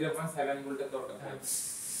আপনার 0.7 ভোল্টের দরকার হয়,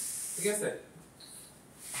 ঠিক আছে।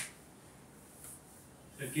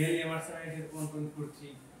 গ্যালিয়াম আর্সেনাইডের কোন করছি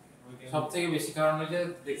সবথেকে বেশি, কারণ ওই যে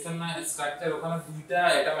দেখছেন না স্ট্রাকচার, ওখানে দুইটা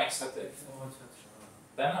অ্যাটম একসাথে,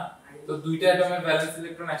 তাই না, তো দুইটা অ্যাটমের ব্যালেন্স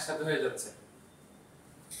ইলেকট্রন একসাথে হয়ে যাচ্ছে,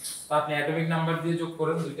 তো আপনি অ্যাটমিক নাম্বার দিয়ে যোগ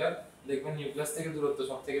করেন দুইটা, দেখবেন নিউক্লিয়াস থেকে দূরত্ব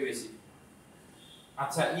সবথেকে বেশি।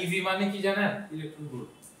 আচ্ছা ইভি মানে কি জানেন? Electron volt.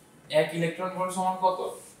 1 ইলেকট্রন ভোল্ট সমান কত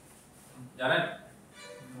জানেন?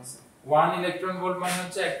 1 ইলেকট্রন ভোল্ট মানে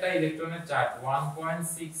হচ্ছে একটা ইলেকট্রনের charge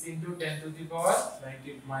 1.6 * 10 to the power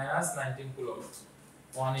 -19 coulomb,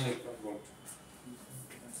 1 electron volt.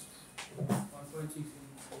 1.6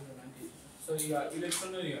 90 so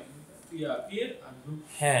electron peer R group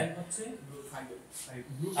হ্যাঁ হচ্ছে গ্রুপ 5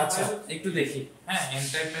 গ্রুপ আচ্ছা একটু দেখি, হ্যাঁ এন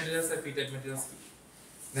টাইপ ম্যাটেরিয়ালস আর পি টাইপ ম্যাটেরিয়ালস কি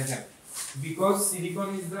দেখেন। Because silicon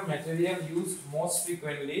is the material used most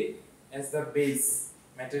frequently as the base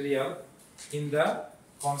material in the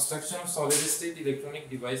construction of solid state electronic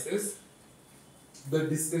devices, the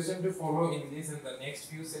discussion to follow in this and the next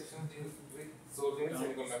few sections deals with solid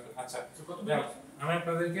semiconductor. আচ্ছা আমি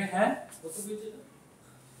আপনাদেরকে হ্যাঁ কত page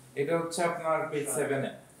এটা হচ্ছে আপনার page 7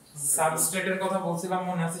 এ সাবস্ট্রেটের কথা বলছিলাম,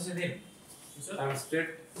 মনে আছে সেদিন? সাবস্ট্রেট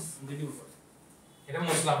দিদি উপর এটা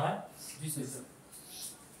মুছলাম, হ্যাঁ জি স্যার।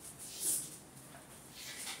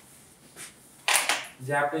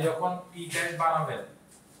 যে আপনি যখন পি টাইপ বানাবেন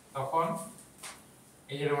তখন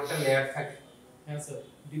এই যে একটা লেয়ার থাকে, হ্যাঁ স্যার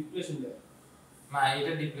ডিপ্রেশন লেয়ার, না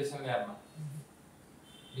এটা ডিপ্রেশন লেয়ার না,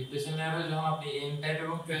 ডিপ্রেশন লেয়ার হয় যখন আপনি এন টাইপ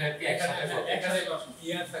এবং পি টাইপকে একসাথে করবেন, একাধিক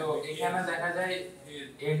ইয়ার তো থাকে, এখানে দেখা যায়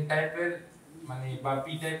এন টাইপের মানে বা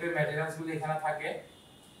পি টাইপের ম্যাটেরিয়ালস গুলো এখানে থাকে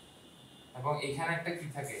এবং এখানে একটা কি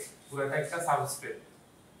থাকে, পুরোটা একটা সাবস্ট্রেট,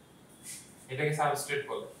 এটাকে সাবস্ট্রেট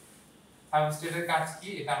বলে। সাবস্ট্রেটের কাজ কি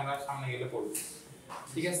এটা আমরা সামনে গেলে পড়ব,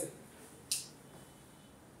 ঠিক আছে।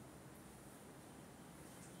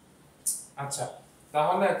 আচ্ছা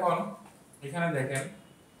তাহলে এখন এখানে দেখেন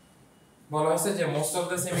বলা হয়েছে যে মোস্ট অফ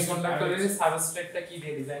দ্য সেমিকন্ডাক্টরের সাবস্ট্রেটটা কি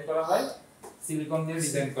দিয়ে ডিজাইন করা হয়? সিলিকন দিয়ে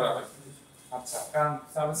ডিজাইন করা হয়। আচ্ছা কারণ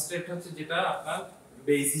সাবস্ট্রেট হচ্ছে যেটা আপনার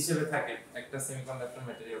বেস হিসেবে থাকে একটা সেমিকন্ডাক্টর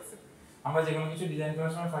ম্যাটেরিয়ালসে। আমরা যে কোনো কিছু ডিজাইন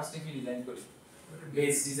করার সময় ফার্স্টে কি ডিজাইন করি?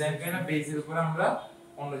 বেস ডিজাইন করি না, বেসের উপর আমরা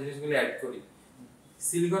অন্য জিনিসগুলো অ্যাড করি।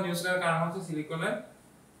 সিলিকন ইউজ করার কারণ হচ্ছে সিলিকনের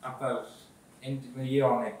আপনার ইয়ে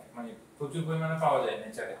অনেক মানে প্রচুর পরিমাণে পাওয়া যায়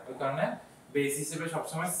নেচারে, ওই কারণে বেস হিসেবে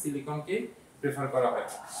সবসময় সিলিকনকে প্রেফার করা হয়।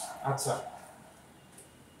 আচ্ছা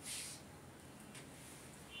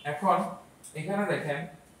এখন এখানে দেখেন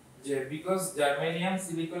যে because germanium,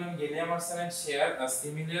 silicon and gallium arsenide share a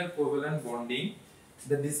similar covalent bonding,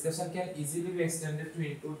 the discussion can easily be extended to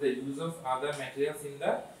include the use of other materials in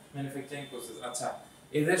the manufacturing process. আচ্ছা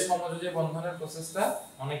এদের সমযোজী বন্ধনের প্রসেসটা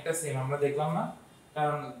অনেকটা সেম আমরা দেখলাম না,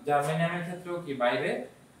 কারণ জার্মেনিয়ামের ক্ষেত্রেও কি বাইরে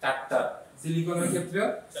 4টা, সিলিকনের ক্ষেত্রেও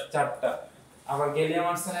 4টা, আবার গ্যালিয়াম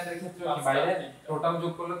আর্সেনাইডের ক্ষেত্রেও কি বাইরে টোটাল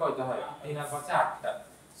যোগ করলে কয়টা হয়? 3 আর 5 8টা।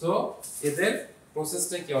 সো এদের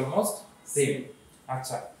প্রসেসটা কি অলমোস্ট সেম।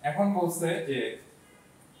 আচ্ছা এখন বলছে যে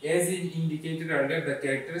as indicated earlier, the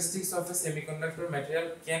characteristics of a semiconductor material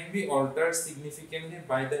can be altered significantly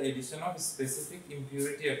by the addition of specific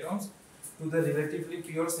impurity atoms to the relatively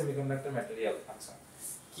pure semiconductor material. আচ্ছা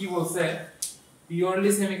কি বলছে?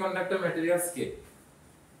 পিওরলি সেমিকন্ডাক্টর ম্যাটেরিয়ালস কে?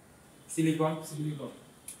 Silicon.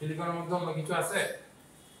 সিলিকনের মধ্যে অন্য কিছু আছে?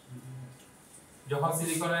 যখন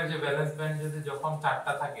সিলিকনের যে ভ্যালেন্স ব্যান্ড যদি যখন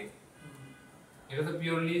 4টা থাকে, এটা তো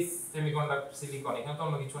পিওরলি সেমিকন্ডাক্টর সিলিকন, এখানে তো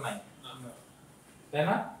অন্য কিছু নাই, তাই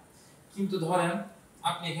না? কিন্তু ধরেন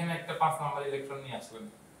আপনি এখানে একটা 5 নাম্বার ইলেকট্রন নিয়ে আসলেন,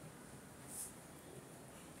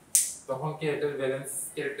 তখন কি এটার ভ্যালেন্স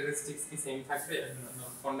ক্যারেক্টারিস্টিক্স কি সেম থাকবে?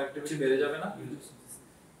 কন্ডাক্টিভিটি বেড়ে যাবে না?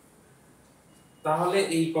 তাহলে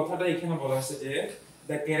এই কথাটা এখানে বলা আছে যে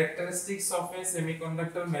the characteristics of a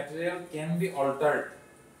semiconductor material can be altered,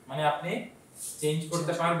 মানে আপনি চেঞ্জ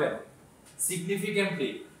করতে পারবেন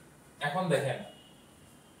significantly। এখন দেখেন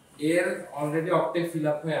এর অলরেডি অক্টেভ ফিল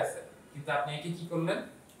আপ হয়ে আছে, কিন্তু আপনি একে কি করলেন,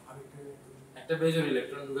 একটা বেজর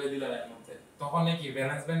ইলেকট্রন ঢুকাই দিলেন এর মধ্যে, তখন কি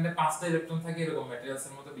ভ্যালেন্স ব্যান্ডে 5টা ইলেকট্রন থাকে, এরকম ম্যাটেরিয়ালস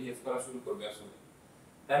এর মতো বিহেভ করা শুরু করবে আসলে,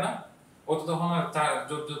 তাই না? ও তো তখন আর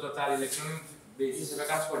 4 ইলেকট্রন বেস হিসেবে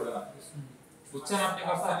কাজ করবে না। বুঝছেন আপনি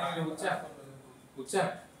কথা? আপনি বুঝছেন? বুঝছেন?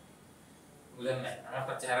 বুঝেন নাই? আমি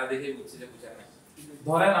আপনার চেহারা দেখেই বুঝছি যে বুঝেন নাই।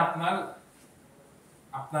 ধরেন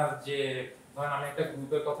আপনার যে ধরেন আমি একটা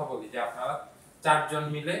গ্রুপের কথা বলি যে আপনারা 4 জন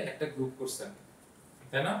মিলে একটা গ্রুপ করছেন,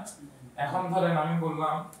 তাই না? এখন ধরেন আমি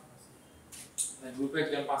বললাম গ্রুপে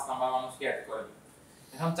একজন 5 নাম্বার মানুষকে অ্যাড করেন।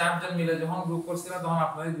 এখন 4 জন মিলে যখন গ্রুপ করছিলাম তখন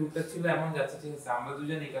আপনাদের গ্রুপটা ছিল এমন যাচ্ছে, ঠিক আছে আমরা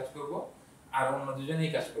দুজন এই কাজ করব আর অন্য দুজন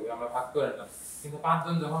এই কাজ করবে, আমরা ভাগ করে নিলাম। কিন্তু 5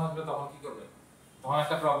 জন যখন আসবে তখন কি করবেন? তখন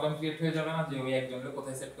একটা প্রবলেম ক্রিয়েট হয়ে যাবে না যে ওই একজনকে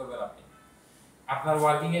কোথায় সেট করবেন আপনি? আপনার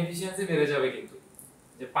ওয়ার্কিং এফিশিয়েন্সি বেড়ে যাবে, কিন্তু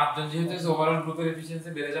যে 5 জন যেহেতু ওভারঅল গ্রুপের এফিশিয়েন্সি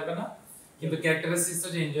বেড়ে যাবে না, কিন্তু ক্যারেক্টারিস্টিক্সটা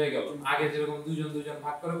চেঞ্জ হয়ে গেল। আগে যেরকম দুজন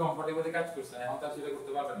ভাগ করে কমফোর্টেবলি কাজ করছেন, এখন তো সেটা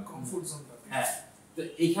করতে পারবেন না, কমফোর্ট জোন থাকে। হ্যাঁ। তো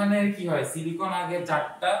এখানে কি হয়, সিলিকন আগে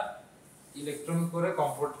 4টা ইলেকট্রন করে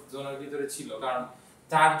কমফোর্ট জোনের ভিতরে ছিল, কারণ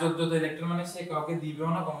 4 যত ইলেকট্রন মানে সে কাউকে দিবেও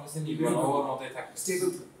না, কোনো কিছু নিবেও না, ওর মতই থাকে স্টেবল।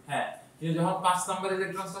 হ্যাঁ। কিন্তু যখন 5 নাম্বার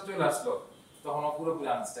ইলেকট্রনটা চলে আসলো তখন ও পুরোপুরি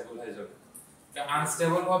আনস্টেবল হয়ে যাবে।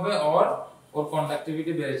 আনস্টেবল হবে ওর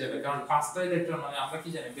কন্ডাক্টিভিটি বেড়ে যাবে, কারণ 5টা ইলেকট্রন মানে আমরা কি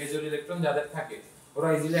জানি বেজর ইলেকট্রন যাদের থাকে ওরা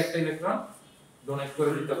ইজিলি একটা ইলেকট্রন ডোনেট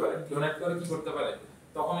করে দিতে পারে। ডোনেট করে কি করতে পারে,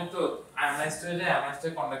 তখনই তো আয়নাইজড হয়ে যায়,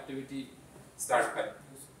 আয়নাইজড কন্ডাক্টিভিটি স্টার্ট করে।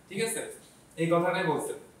 ঠিক আছে, এই কথাটাই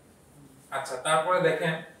বলছে। আচ্ছা, তারপরে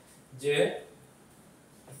দেখেন যে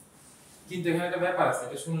কিন্তু এখানে একটা ব্যাপার আছে,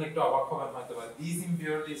 এটা শুনলে একটু অবাক হবেন হয়তো বা, these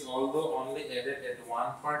impurities although only added at 1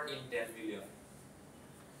 part in 10 million,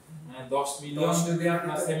 মানে 10 মিলিয়ন যদি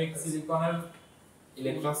আপনার সিলিকনের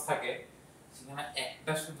ইলেকট্রনস থাকে সেখানে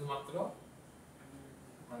একটা শুধুমাত্র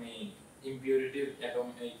মানে ইম্পিউরিটির অ্যাটম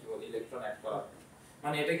কি বলে ইলেকট্রন অ্যাড করা,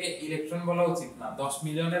 মানে এটাকে ইলেকট্রন বলা উচিত না, 10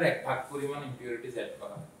 মিলিয়নের 1 ভাগ পরিমাণ ইম্পিউরিটিজ অ্যাড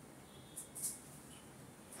করা।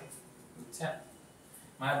 বুঝছেন?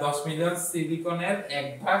 মানে 10 মিলিয়ন সিলিকনের 1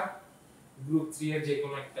 ভাগ গ্রুপ 3 এর যে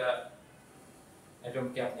কোনো একটা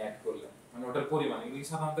অ্যাটমকে আপনি অ্যাড করলেন, মানে ওটার পরিমাণ। এগুলি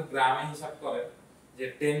সাধারণত গ্রামে হিসাব করে যে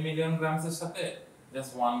 10 মিলিয়ন গ্রামসের সাথে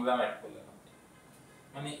জাস্ট 1 গ্রাম অ্যাড করলেন আপনি,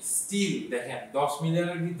 মানে স্টিল দেখেন 10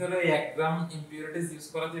 মিলিয়নের ভিতরে 1 গ্রাম ইম্পিউরিটিজ ইউজ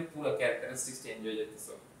করাতে পুরো ক্যারেক্টারিস্টিক্স চেঞ্জ হয়ে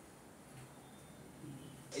যেতেছে।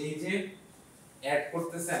 এই যে অ্যাড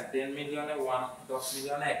করতেছেন 10 মিলিয়নে 10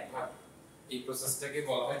 মিলিয়নে 1 ভাগ, এই প্রসেসটাকে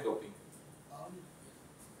বলা হয় ডোপিং।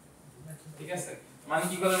 ঠিক আছে, মানে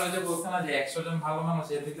কি করে যে বলছ না যে 100 জন ভালো মানুষ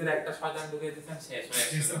এর ভিতরে একটা শয়তান ঢুকিয়ে দিবেন, শেষ হয়ে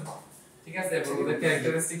 100 জন। ঠিক আছে, ওদের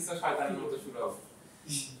ক্যারেক্টারিস্টিক্সও শয়তানের মতো শুরু হবে।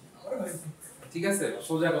 ঠিক আছে,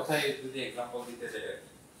 সোজা কথায় যদি एग्जांपल দিতে যাই।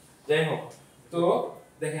 যাই হোক, তো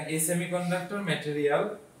দেখেন এই সেমিকন্ডাক্টর ম্যাটেরিয়াল,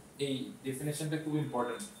 এই ডেফিনিশনটা খুব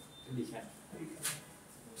ইম্পর্টেন্ট, লিখেন।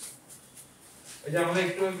 এই যে আমরা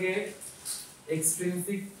একটু আগে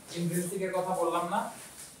এক্সট্রিনসিক ইন্ট্রিনসিক এর কথা বললাম না,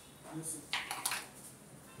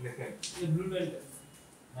 দেখেন এই ব্লু লাইন,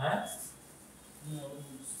 হ্যাঁ,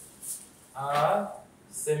 আর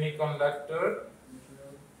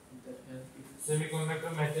semiconductor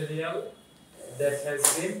material that has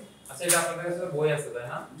been, আচ্ছা এটা আপনাদের কাছে বই আছে তাই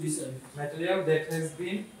না? জি sir. Material that has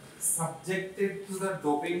been subjected to the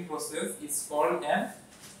doping process is called an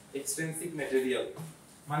extrinsic material,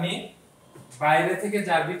 মানে বাইরে থেকে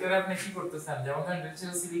যার ভিতরে আপনি কি করতেছেন, যেমন ধরেন এটা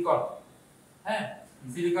ছিল সিলিকন, হ্যাঁ,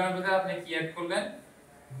 সিলিকনের ভিতরে আপনি কি অ্যাড করলেন,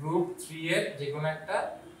 গ্রুপ 3 এর যে কোনো একটা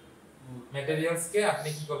ম্যাটেরিয়ালস কে আপনি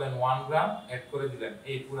কি করলেন 1 গ্রাম অ্যাড করে দিলেন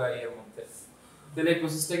এই পুরো এর মধ্যে। তাহলে এই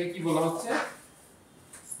প্রসেসটাকে কি বলা হচ্ছে,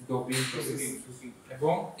 ডোপিং প্রসেস।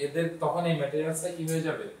 এবং এদের তখন এই ম্যাটেরিয়ালসটা কি হয়ে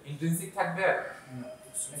যাবে, ইন্ট্রিনসিক থাকবে।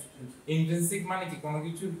 ইন্ট্রিনসিক মানে কি কোনো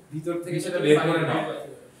কিছু ভিতর থেকে সেটা বের করে নাও,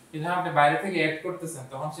 কিন্তু আপনি বাইরে থেকে অ্যাড করতেছেন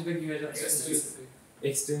তখন সেটা কি হয়ে যাচ্ছে,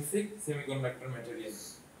 এক্সট্রিনসিক সেমিকন্ডাক্টর ম্যাটেরিয়াল।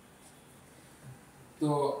 তো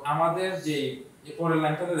আমাদের যে পরের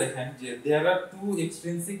লাইনটাতে দেখেন যে there are two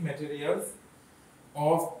extrinsic materials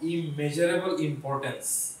of immeasurable importance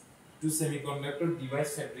to semiconductor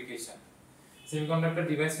device fabrication. Semiconductor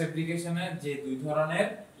device fabrication এ যে দুই ধরনের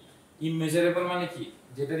immeasurable মানে কি,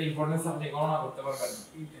 যেটার ইম্পর্টেন্স আপনি গণনা করতে পারবেন না,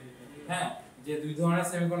 হ্যাঁ, যে দুই ধরনের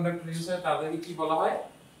সেমিকন্ডাক্টর ইউজ হয় তাদেরকে কি বলা হয়?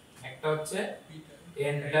 একটা হচ্ছে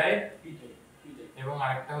এন টাইপ এবং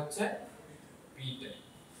আরেকটা হচ্ছে পি টাইপ।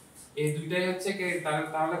 এই দুইটাই হচ্ছে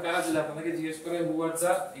তাহলে কারা যদি আপনাদেরকে জিজ্ঞেস করে হু আর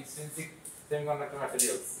দা extrinsic semiconductor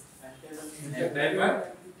materials, N type আর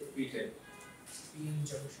পি টাইপ।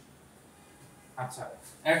 আচ্ছা,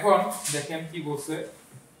 এখন দেখেন কি বলছে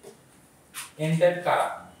এন টাইপ কারা।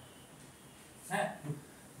 হ্যাঁ,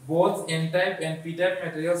 both n-type and p-type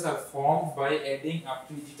materials are formed by adding up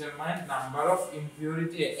to a determined number of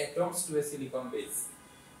impurity atoms to a silicon base.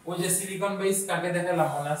 ওই যে সিলিকন বেস কাকে দেখালাম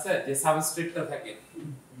মনে আছে, যে সাবস্ট্রেটটা থাকে,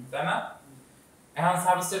 তাই না? এখন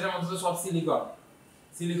সাবস্ট্রেটের মধ্যে তো সব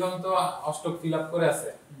সিলিকন তো অষ্টক ফিল আপ করে আছে,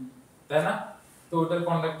 তাই না? তো ওটার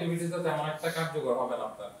কন্ডাক্টিভিটি তো তেমন একটা কার্যকর হবে না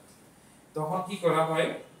আপনার। তখন কি করা হয়,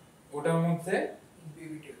 ওটার মধ্যে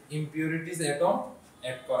ইম্পিউরিটিস অ্যাটম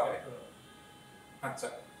অ্যাড করা হয়। আচ্ছা,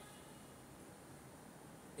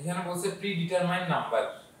 এখানে বলছে প্রিডিটারমাইন্ড নাম্বার।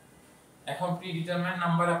 এখন প্রিডিটারমাইন্ড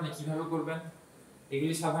নাম্বার আপনি কিভাবে করবেন?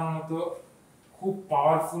 এগুলি সাধারণত খুব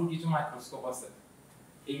পাওয়ারফুল কিছু মাইক্রোস্কোপ আছে,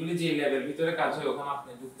 এগুলি যে ল্যাবের ভিতরে কাজ হয় ওখানে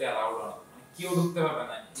আপনি ঢুকতে অ্যালাউড না, কেউ ঢুকতে পারবে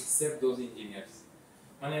না এক্সেপ্ট দোজ ইঞ্জিনিয়ার্স,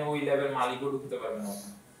 মানে ওই ল্যাবের মালিকও ঢুকতে পারবে না।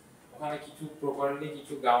 ওখানে কিছু প্রপারলি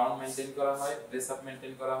কিছু গাউন মেইনটেইন করা হয়, ড্রেস আপ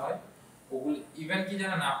মেইনটেইন করা হয়। ওগুলি ইভেন কি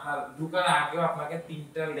জানেন, আপনার ঢুকার আগেও আপনাকে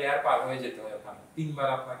 3টা লেয়ার পার হয়ে যেতে হয় ওখানে। 3বার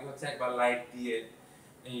আপনাকে হচ্ছে একবার লাইট দিয়ে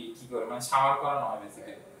এই কি করে মানে শাওয়ার করানো হয়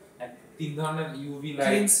বেসিক্যালি। 3 ধরনের ইউভি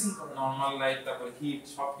লাইট, নরমাল লাইট, তারপর হিট,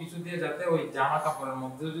 সবকিছু দিয়ে যাতে ওই জামা কাপড়ের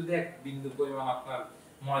মধ্যে যদি এক বিন্দু পরিমাণ আপনার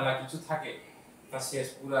ময়লা কিছু থাকে তা শেষ,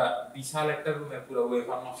 পুরা বিশাল একটা রুমে পুরো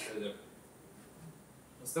ওয়েভার নষ্ট হয়ে যাবে।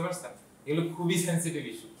 বুঝতে পারছেন? এগুলো খুবই সেনসিটিভ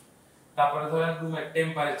ইস্যু। তারপরে ধরেন রুমের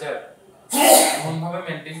টেম্পারেচার এমন ভাবে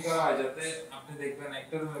মেইনটেইন করা হয় যাতে আপনি দেখবেন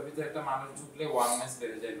একটা রুমের ভিতরে একটা মানুষ ঢুকলে ওয়ার্মনেস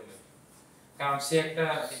বেড়ে যায় রুমে, কারণ সে একটা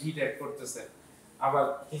হিট অ্যাড করতেছে। আবার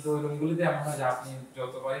কিন্তু ওই রুমগুলিতে এমন হয় যে আপনি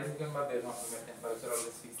যতবারই ঢুকেন বা বের হন রুমের টেম্পারেচার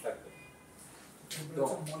অলওয়েজ ফিক্স থাকবে। তো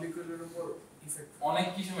মলিকিউলের উপর ইফেক্ট অনেক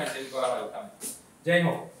কিছু মেইনটেইন করা হয় ওখানে। যাই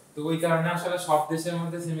হোক, তো ওই কারণে আসলে সব দেশের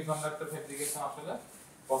মধ্যে সেমিকন্ডাক্টর ফ্যাব্রিকেশন আসলে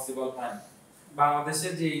পসিবল হয় না। বাংলাদেশে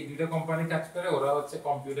যে এই দুটো কোম্পানি কাজ করে ওরা হচ্ছে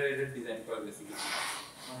কম্পিউটার এডেড ডিজাইন করে বেসিক্যালি,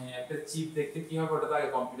 মানে একটা চিপ দেখতে কি হবে ওটা তো আগে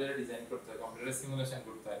কম্পিউটারে ডিজাইন করতে হয়, কম্পিউটারে সিমুলেশন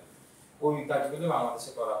করতে হয়। ওই কাজগুলো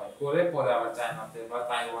বাংলাদেশে করা হয়, করে পরে আবার চায়নাতে বা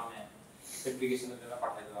তাইওয়ানে ফ্যাব্রিকেশনের জন্য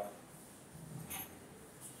পাঠিয়ে দেওয়া হয়।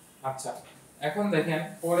 আচ্ছা, এখন দেখেন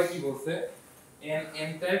পরে কি বলছে, an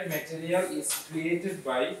n-type material is created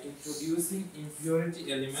by introducing impurity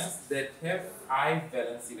elements that have high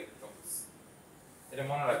valence electrons. এটা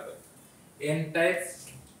মনে রাখবেন, n-type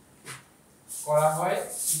করা হয়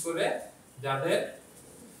কি করে, যাদের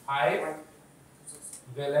হাই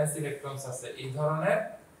ভ্যালেন্স ইলেকট্রনস আছে, এই ধরনের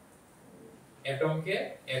অ্যাটমকে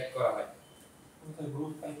অ্যাড করা হয়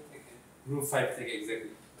গ্রুপ 5 থেকে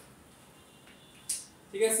এক্স্যাক্টলি।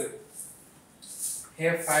 ঠিক আছে,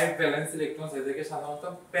 have 5 ভ্যালেন্স ইলেকট্রনস, এদেরকে সাধারণত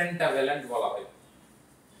পেন্টাভ্যালেন্ট বলা হয়।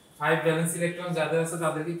 5 ভ্যালেন্স ইলেকট্রন যাদের আছে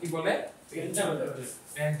তাদেরকে কি বলে?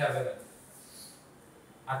 পেন্টাভ্যালেন্ট।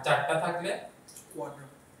 আর 4টা থাকলে কোয়াড্রা।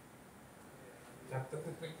 4টা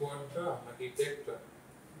থাকলে কোয়াড্রা না ডিটেক্টর।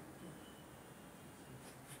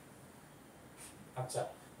 আচ্ছা,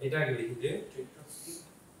 এটা আগে লিখি যে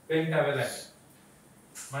পেন্টাভ্যালেন্ট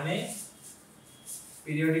মানে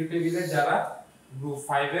পিরিয়ডিক টেবিলে যারা গ্রুপ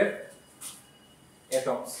 5 এর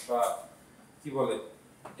অ্যাটমস বা কি বলে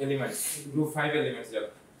এলিমেন্টস, গ্রুপ 5 এলিমেন্টস যারা,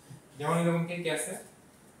 যেমন কি আছে,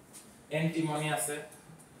 অ্যান্টিমনি আছে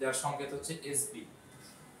যার সংকেত হচ্ছে Sb,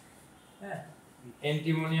 হ্যাঁ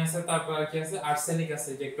অ্যান্টিমনি আছে। তারপর কি আছে, আর্সেনিক আছে,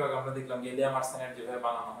 যে একটু আগে আমরা দেখলাম গ্যালিয়াম আর্সেনাইড যেভাবে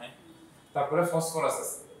বানানো হয়। তারপরে ফসফরাস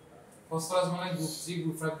আছে, ফসফরাস মানে গ্রুপ 3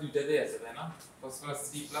 গ্রুপ 5 দুইটাতেই আছে, তাই না? ফসফরাস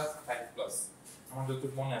 3+ 5+, আমার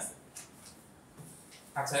যতটুকু মনে আছে।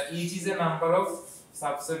 আচ্ছা, each is a number of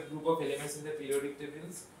subset group of elements in the periodic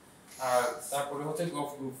tables, তারপরে হচ্ছে of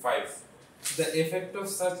group 5. The effect of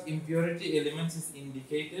such impurity elements is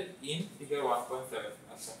indicated in figure 1.7.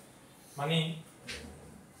 আচ্ছা, মানে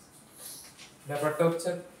ব্যাপারটা হচ্ছে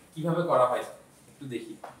কিভাবে করা হয় একটু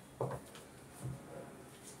দেখি।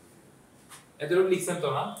 এতটুকু লিখছেন তো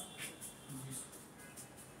না?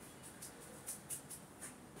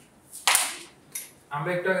 আমরা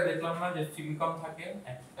একটু আগে দেখলাম না যে সিলিকন থাকে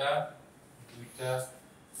 1টা 2টা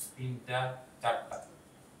 3টা 4টা,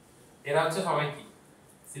 এরা হচ্ছে সবাই কি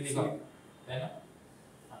সিলিকন, তাই না?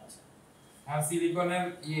 আচ্ছা, আর সিলিকনের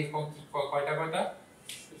কয়টা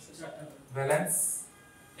ভ্যালেন্স?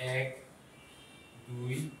 1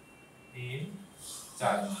 2 3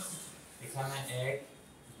 4, এখানে 1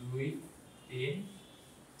 2 3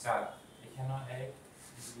 4, এখানে 1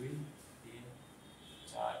 2 3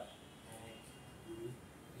 4 1 2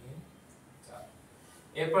 3 4।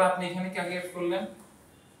 এরপর আপনি এখানে ক্যালকুলেট করলেন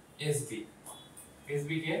এসবি,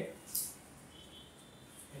 এসবি কে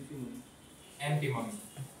অ্যান্টিমনি।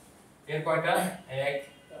 এর কয়টা 1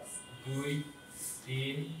 2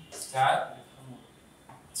 3 4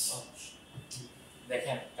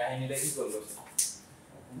 দেখেন কাহিনীটা কি করলো,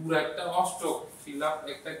 পুরো একটা অষ্টক ফিল আপ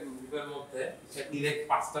একটা গ্রুপের মধ্যে সে ডাইরেক্ট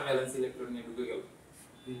 5টা ভ্যালেন্স ইলেকট্রন নিয়ে ঢুকে গেল।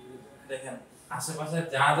 দেখেন আশেপাশে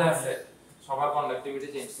যা যা আছে সবার কন্ডাক্টিভিটি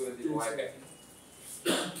চেঞ্জ করে দিল ওয়াইকে।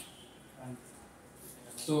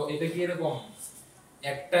 তো এটা কি এরকম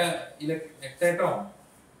একটা একটা অ্যাটম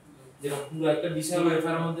যেরকম পুরো একটা বিশাল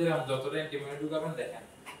ওয়েফারের মধ্যে এরকম যতটা অ্যান্টিমনি ঢুকাবেন দেখেন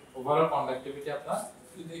ওভারঅল কন্ডাক্টিভিটি আপনার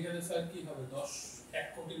কিন্তু এখানে স্যার কি হবে 1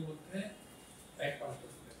 কোটির মধ্যে 1 পার্টিকেল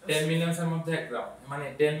 10 মিলিয়নস এর মধ্যে 1 গ্রাম, মানে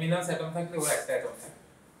 10 মিলিয়নস অ্যাটম থাকলে ওর একটা অ্যাটম থাকে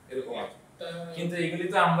এরকম আছে। কিন্তু এগুলি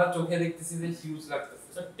তো আমরা চোখে দেখতেছি যে হিউজ লাগতেছে।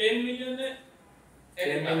 স্যার 10 মিলিয়নে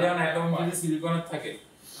 10 মিলিয়ন অ্যাটম যদি সিলিকনের থাকে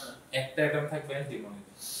একটা অ্যাটম থাকবে অ্যান্টিমনি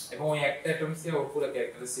এবং ওই একটা অ্যাটম সে ওর পুরো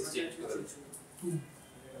ক্যারেক্টারিস্টিক্স চেঞ্জ করে দেবে।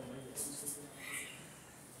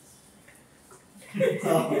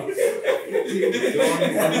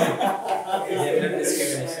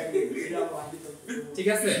 ঠিক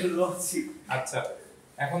আছে, আচ্ছা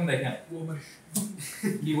এখন দেখেন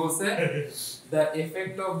কি বলছে, the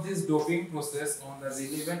effect of this doping process on the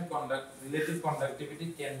relative conductivity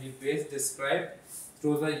can be best described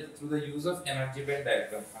through the use of energy band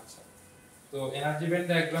diagram। আচ্ছা তো এনার্জি ব্যান্ড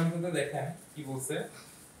ডায়াগ্রাম থেকে দেখেন কি বলছে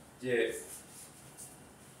যে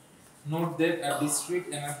note that a discrete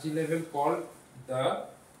energy level called the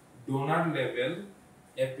donor level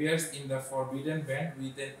appears in the forbidden band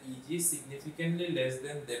with an Eg significantly less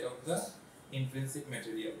than that of the intrinsic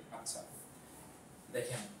material। আচ্ছা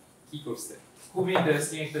দেখেন কি করছে, খুব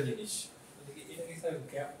ইন্টারেস্টিং একটা জিনিস। এটা কি স্যার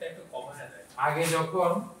গ্যাপটা একটু কমায় দেয়?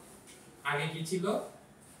 আগে কি ছিল,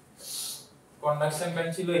 কন্ডাকশন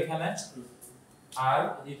ব্যান্ড ছিল এখানে আর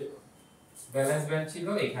ব্যালেন্স ব্যান্ড ছিল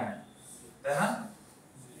এখানে, তাই না?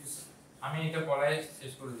 আমি এটা পড়াই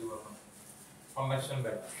শেষ করে দিব এখন। কন্ডাকশন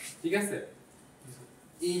ব্যান্ড, ঠিক আছে,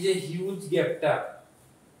 এই যে হিউজ গ্যাপটা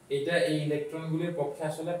এটা এই ইলেকট্রনগুলোর পক্ষে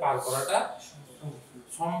আসলে পার করাটা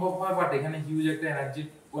সম্ভব হয়, বাট এখানে হিউজ একটা এনার্জি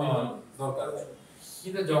পরিমাণ দরকার হয়।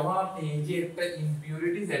 কিন্তু যখন আপনি এই যে একটা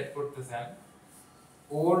ইমপিউরিটিজ এড করতেছেন,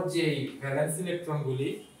 ওর যে ভ্যালেন্স ইলেকট্রনগুলি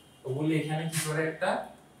ওগুলি এখানে কি করে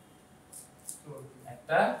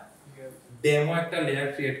একটা ডেমো একটা লেয়ার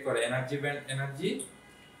ক্রিয়েট করে, এনার্জি ব্যান্ড এনার্জি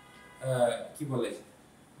কি বলে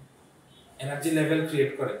এনার্জি লেভেল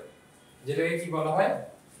ক্রিয়েট করে, যেটাকে কি বলা হয়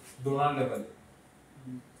ডোনার লেভেল।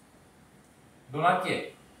 ডোনার কে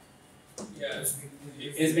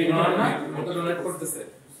এসবি ডোনার না, ওটা ডোনেট করতেছে।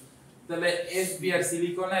 তাহলে এসবি আর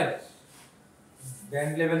সিলিকনের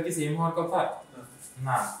ব্যান্ড লেভেল কি সেম হওয়ার কথা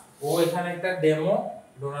না, ও এখানে একটা ডেমো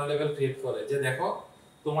ডোনার লেভেল ক্রিয়েট করে যে দেখো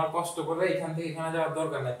তোমার কষ্ট করে এখান থেকে এখানে যাওয়ার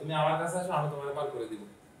দরকার নাই, তুমি আমার কাছে আসো আমি তোমাকে পার করে দিব।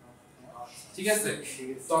 ঠিক আছে,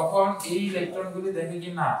 তখন এই ইলেকট্রনগুলি দেখে কি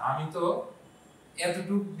না আমি তো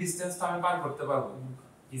এতটুকু ডিসটেন্স তো আমি পার করতে পারবো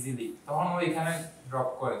ইজিলি, তখন ও এখানে ড্রপ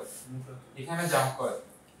করে এখানে জাম্প করে।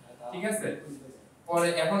 ঠিক আছে, পরে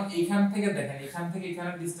এখন এখান থেকে দেখেন এখান থেকে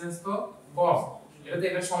এখানে ডিসটেন্স তো কম, এটা তো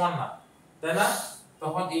এটা সমান না, তাই না?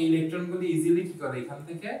 তখন এই ইলেকট্রনগুলি ইজিলি কি করে এখান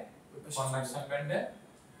থেকে কন্ডাকশন ব্যান্ডে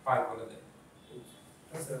পার করে দেয়।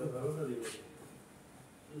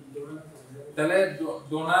 তাহলে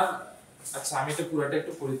ডোনার, আচ্ছা আমি এটা পুরোটা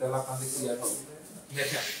একটু পড়ি তাহলে আপনাদের ক্লিয়ার হবে।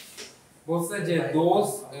 দেখেন বলছে যে দোজ,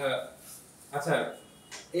 আচ্ছা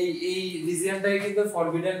এই রিজিয়নটাকে কিন্তু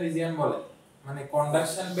ফরবিডেন রিজিয়ন বলে, মানে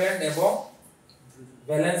কন্ডাকশন ব্যান্ড এবং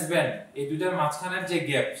ভ্যালেন্স ব্যান্ড এই দুটার মাঝখানের যে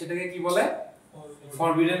গ্যাপ সেটাকে কি বলে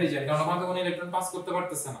ফরবিডেন রিজিয়ন, কারণ ওখানে তো কোনো ইলেকট্রন পাস করতে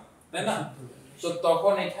পারতেছে না, তাই না? তো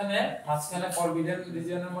তখন এখানে মাঝখানে ফরবিডেন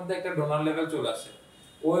রিজিয়নের মধ্যে একটা ডোনার লেভেল চলে আসে,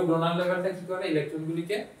 ওই ডোনার লেভেলটা কি করে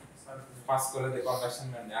ইলেকট্রনগুলিকে পাস করে দেয় কন্ডাকশন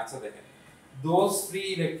ব্যান্ডে। আচ্ছা দেখেন those free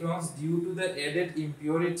electrons due to the added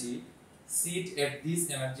impurity sit at this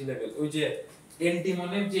energy level, ওই যে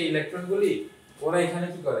অ্যান্টিমনির যে ইলেকট্রনগুলি ওরা এখানে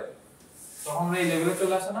কি করে তখন ওই লেভেলে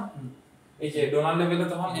চলে আসে না, এই যে ডোনার লেভেলে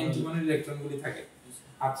তখন অ্যান্টিমনির ইলেকট্রনগুলি থাকে।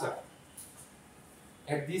 আচ্ছা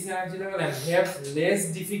at this energy level and have less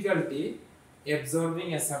difficulty absorbing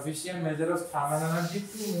a sufficient measure of thermal energy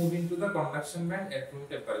to move into the conduction band at room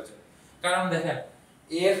temperature। কারণ দেখেন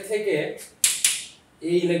এর থেকে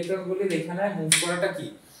এই ইলেকট্রনগুলি এখানে মুভ করাটা কি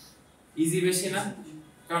ইজি বেশি না,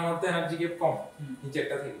 কারণ ওর এনার্জি গ্যাপ কম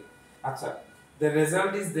নিচেরটা থেকে। আচ্ছা the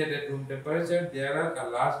result is that at room temperature there are a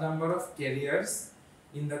large number of carriers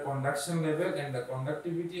in the conduction level and the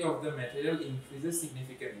conductivity of the material increases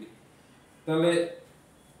significantly। তাহলে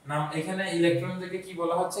নাম এখানে ইলেকট্রন থেকে কি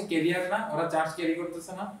বলা হচ্ছে ক্যারিয়ার না, ওরা চার্জ ক্যারি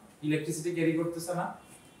করতেছে না, ইলেকট্রিসিটি ক্যারি করতেছে না,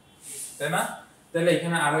 তাই না? তাহলে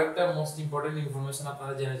এখানে আরো একটা মোস্ট ইম্পর্টেন্ট ইনফরমেশন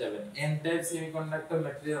আপনারা জেনে যাবেন। এন টাইপ সেমিকন্ডাক্টর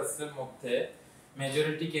ম্যাটেরিয়ালস এর মধ্যে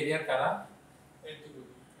মেজরিটি ক্যারিয়ার কারা?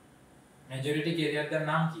 মেজরিটি ক্যারিয়ারদের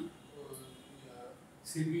নাম কি?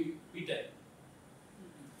 CB P type.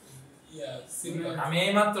 আমি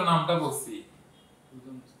এইমাত্র নামটা বলছি।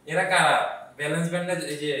 এরা কারা? ব্যালেন্স ব্যান্ডে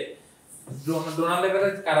এই যে ডোনার লেভেলে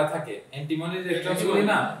কারা থাকে? অ্যান্টিমনি ইলেকট্রনগুলি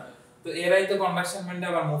না, তো এরাই তো কন্ডাকশন ব্যান্ডে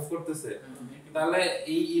আবার মুভ করতেছে। তাহলে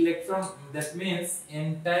এই electron, that means N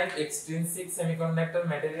type extrinsic semiconductor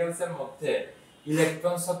materials এর মধ্যে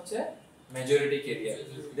ইলেকট্রনস হচ্ছে majority career.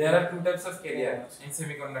 There R two types of career in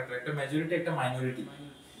semiconductor, একটা মেজরিটি একটা মাইনরিটি।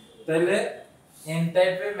 তাহলে এন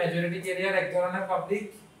টাইপের মেজরিটি ক্যারিয়ার এক ধরনের পাবলিক,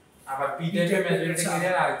 আবার পি টাইপের মেজরিটি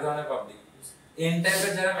ক্যারিয়ার আরেক ধরনের পাবলিক। এন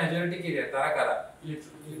টাইপের যারা মেজরিটি ক্যারিয়ার তারা কারা?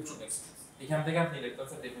 ইলেকট্রন। এখান থেকে আপনি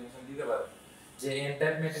ইলেকট্রনসের ডেফিনিশন দিতে পারেন যে এন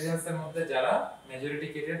টাইপ ম্যাটেরিয়ালস এর মধ্যে যারা মেজরিটি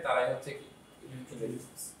ক্যারিয়ার তারাই হচ্ছে কি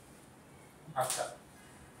ইলেকট্রনস। আচ্ছা,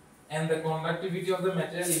 and the conductivity of the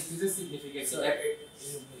material increases significantly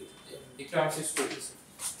একটু আমি শেষ করি।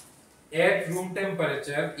 At room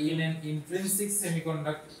temperature in an intrinsic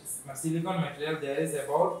semiconductor silicon material there is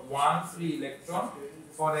about 1 free electron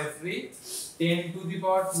for every 10 to the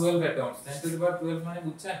power 12 atoms। 10 to the power 12 মানে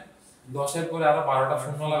বুঝছেন 10 এর পরে আরো 12টা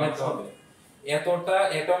শূন্য লাগাইতে হবে। এতটা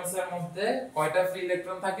অ্যাটমস এর মধ্যে কয়টা ফ্রি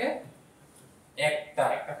ইলেকট্রন থাকে? একটা।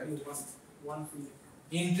 1 ফ্রি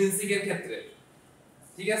ইন্ট্রিনসিক এর ক্ষেত্রে,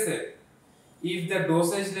 ঠিক আছে? if the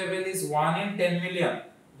dosage level is 1 in 10 million,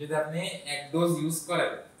 যদি আপনি এক ডোজ ইউজ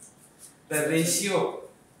করেন the ratio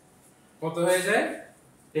কত হয়ে যায়?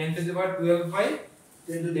 10 to the power 12 by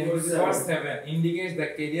 10 to the power 7 indicates the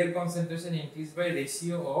carrier concentration increase by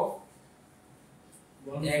ratio of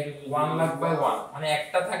 1 lakh by 1, মানে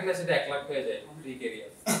একটা থাকলে সেটা 1 লাখ হয়ে যায় ফ্রি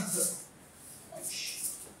ক্যারিয়ার।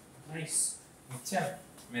 নাইস বুঝছেন?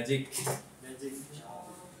 ম্যাজিক। ম্যাজিক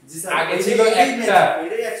আগে ছিল একটা,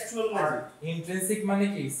 এটাই অ্যাকচুয়াল ম্যাজিক। ইন্ট্রিনসিক মানে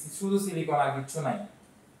কি? শুধু সিলিকন আর কিছু নাই।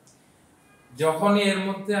 যখনই এর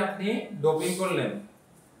মধ্যে আপনি ডোপিং করলেন,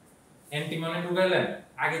 অ্যান্টিমনি ঢুকাইলেন,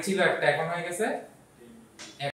 আগে ছিল একটা, এখন হয়ে গেছে